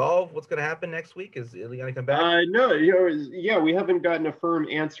 did we resolve what's going to happen next week? Is Ileana come back? No, we haven't gotten a firm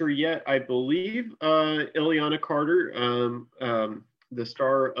answer yet. I believe Ileana Carter, the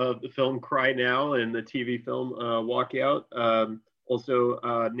star of the film Cry Now and the TV film Walkout, also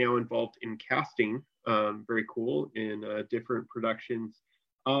now involved in casting. Very cool in different productions.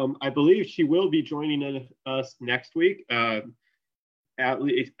 I believe she will be joining us next week. At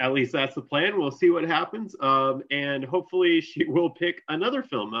least that's the plan. We'll see what happens. And hopefully she will pick another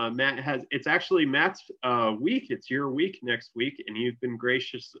film. It's actually Matt's week. It's your week next week. And you've been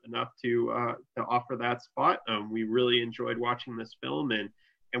gracious enough to offer that spot. We really enjoyed watching this film, and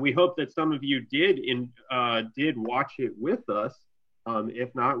we hope that some of you did watch it with us.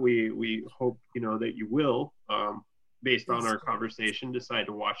 If not, we hope that you will, based on Please our do. conversation, decide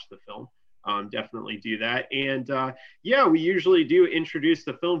to watch the film. Definitely do that. And yeah, we usually do introduce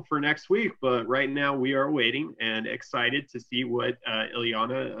the film for next week, but right now we are waiting and excited to see what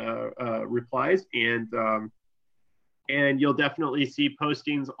Ilyana replies. And you'll definitely see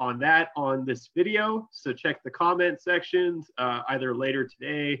postings on that on this video. So check the comment sections either later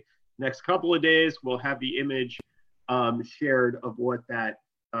today, next couple of days. We'll have the image shared of what that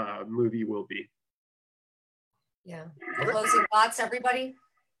movie will be. Yeah. Closing thoughts, everybody?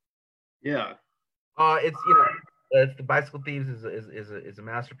 Yeah. It's it's the Bicycle Thieves is a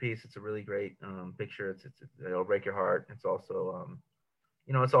masterpiece. It's a really great picture. It'll break your heart. It's also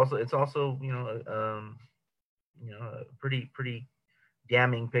it's also a pretty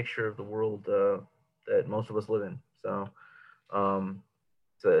damning picture of the world that most of us live in. So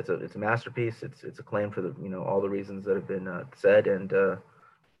it's a masterpiece. It's acclaimed for the all the reasons that have been said, and you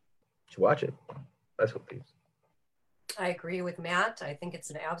should watch it. Bicycle Thieves. I agree with Matt. I think it's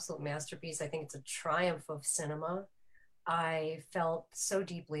an absolute masterpiece. I think it's a triumph of cinema. I felt so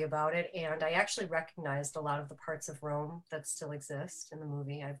deeply about it, and I actually recognized a lot of the parts of Rome that still exist in the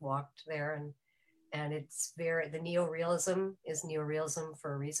movie. I've walked there, and it's the neorealism is neorealism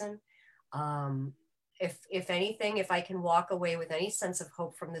for a reason. If anything, if I can walk away with any sense of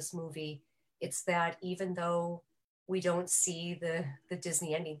hope from this movie, it's that even though we don't see the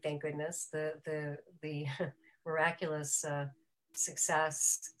Disney ending, thank goodness, the miraculous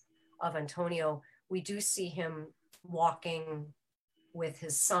success of Antonio, we do see him walking with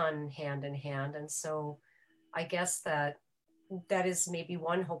his son hand in hand. And so I guess that is maybe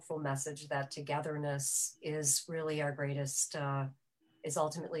one hopeful message, that togetherness is really our greatest, is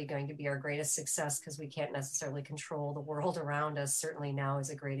ultimately going to be our greatest success, because we can't necessarily control the world around us. Certainly now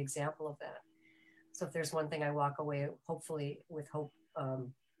is a great example of that. So if there's one thing I walk away, hopefully with hope,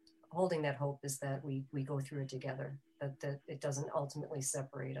 holding that hope, is that we go through it together, that it doesn't ultimately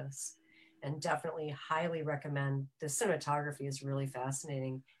separate us. And definitely highly recommend. The cinematography is really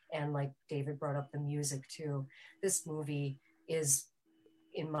fascinating. And like David brought up, the music too. This movie is,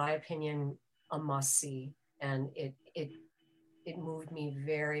 in my opinion, a must-see. And it moved me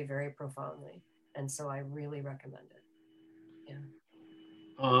very, very profoundly. And so I really recommend it.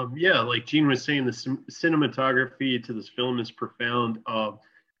 Yeah. Yeah, like Gene was saying, the cinematography to this film is profound.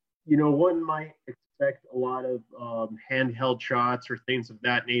 One might expect a lot of handheld shots or things of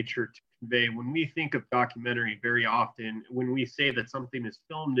that nature to convey. When we think of documentary, very often, when we say that something is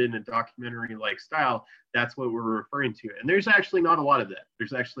filmed in a documentary-like style, that's what we're referring to. And there's actually not a lot of that.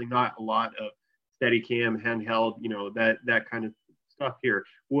 There's actually not a lot of Steadicam, handheld, that kind of stuff here.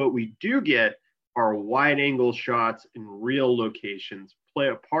 What we do get are wide-angle shots in real locations,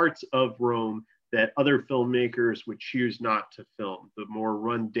 parts of Rome that other filmmakers would choose not to film. The more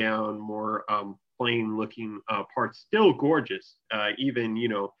run-down, more plain-looking parts, still gorgeous. Even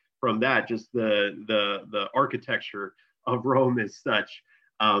from that, just the architecture of Rome is such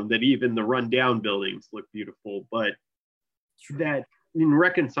that even the run-down buildings look beautiful. But that, in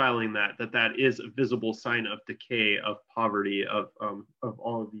reconciling that is a visible sign of decay, of poverty, of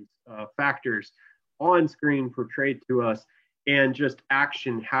all of these factors on screen portrayed to us, and just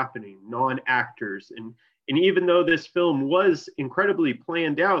action happening, non-actors. And even though this film was incredibly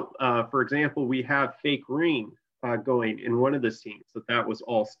planned out, for example, we have fake rain going in one of the scenes, that was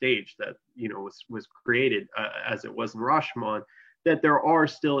all staged, that was created as it was in Rashomon, that there are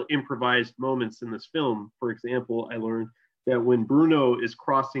still improvised moments in this film. For example, I learned that when Bruno is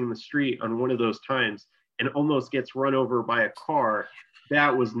crossing the street on one of those times and almost gets run over by a car,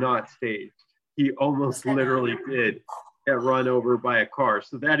 that was not staged. He almost literally did get run over by a car.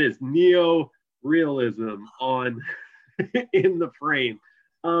 So that is neo-realism on in the frame.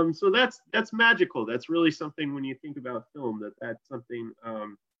 So that's magical. That's really something, when you think about film, that's something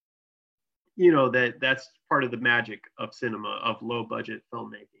that's part of the magic of cinema, of low budget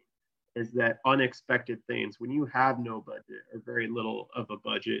filmmaking, is that unexpected things, when you have no budget or very little of a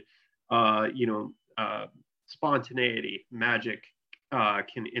budget, spontaneity, magic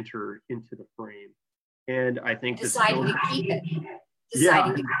can enter into the frame. And I think deciding to keep it.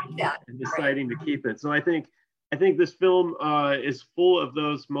 Deciding Right. to keep it. So I think this film is full of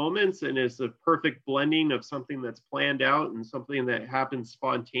those moments, and is a perfect blending of something that's planned out and something that happens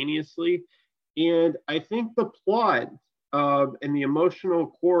spontaneously. And I think the plot and the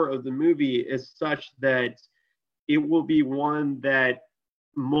emotional core of the movie is such that it will be one that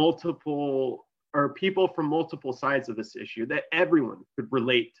people from multiple sides of this issue, that everyone could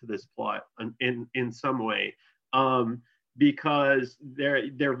relate to this plot in some way, because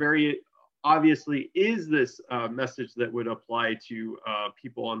they're very obviously is this message that would apply to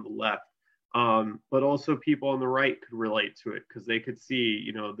people on the left. But also people on the right could relate to it because they could see,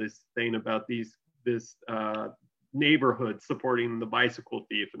 you know, this thing about this neighborhood supporting the bicycle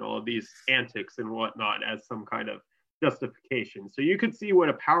thief and all of these antics and whatnot as some kind of justification. So you could see what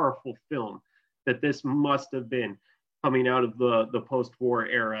a powerful film that this must have been, coming out of the post-war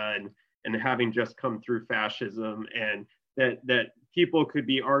era and having just come through fascism, and that people could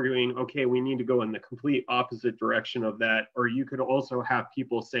be arguing, okay, we need to go in the complete opposite direction of that. Or you could also have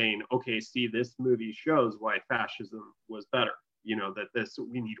people saying, okay, see, this movie shows why fascism was better. You know, that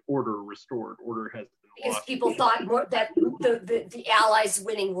we need order restored. Order has been because lost. people thought that the Allies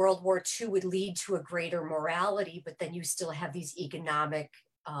winning World War II would lead to a greater morality, but then you still have these economic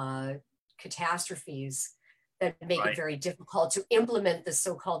catastrophes that make it very difficult to implement the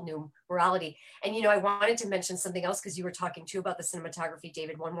so-called new morality. And, you know, I wanted to mention something else because you were talking too about the cinematography,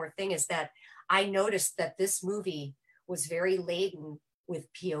 David. One more thing is that I noticed that this movie was very laden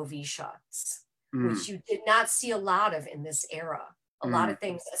with POV shots, which you did not see a lot of in this era. A lot of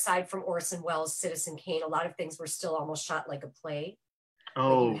things, aside from Orson Welles' Citizen Kane, a lot of things were still almost shot like a play.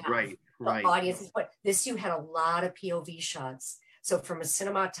 Oh, right. Audiences, but this, you had a lot of POV shots. So from a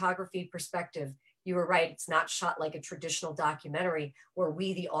cinematography perspective, you were right. It's not shot like a traditional documentary where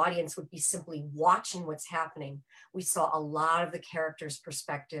we, the audience, would be simply watching what's happening. We saw a lot of the characters'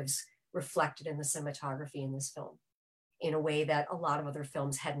 perspectives reflected in the cinematography in this film in a way that a lot of other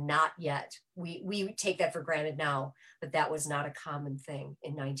films had not yet. We take that for granted now, but that was not a common thing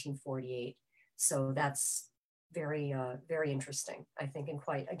in 1948. So that's very, very interesting, I think, and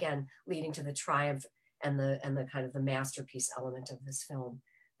quite, again, leading to the triumph and the kind of the masterpiece element of this film,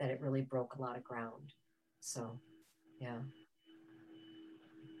 that it really broke a lot of ground. So, yeah.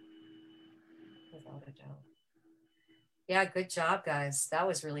 Without a doubt. Yeah, good job, guys. That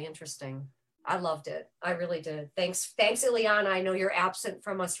was really interesting. I loved it. I really did. Thanks, Ileana. I know you're absent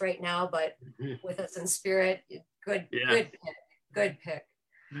from us right now, but with us in spirit, good pick.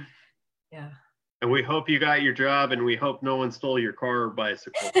 Yeah. And we hope you got your job, and we hope no one stole your car or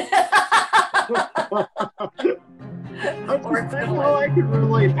bicycle. I could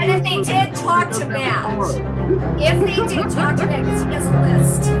relate. And if they did, talk to Matt. If they did, talk to Matt, because he has a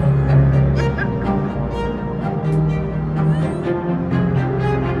list.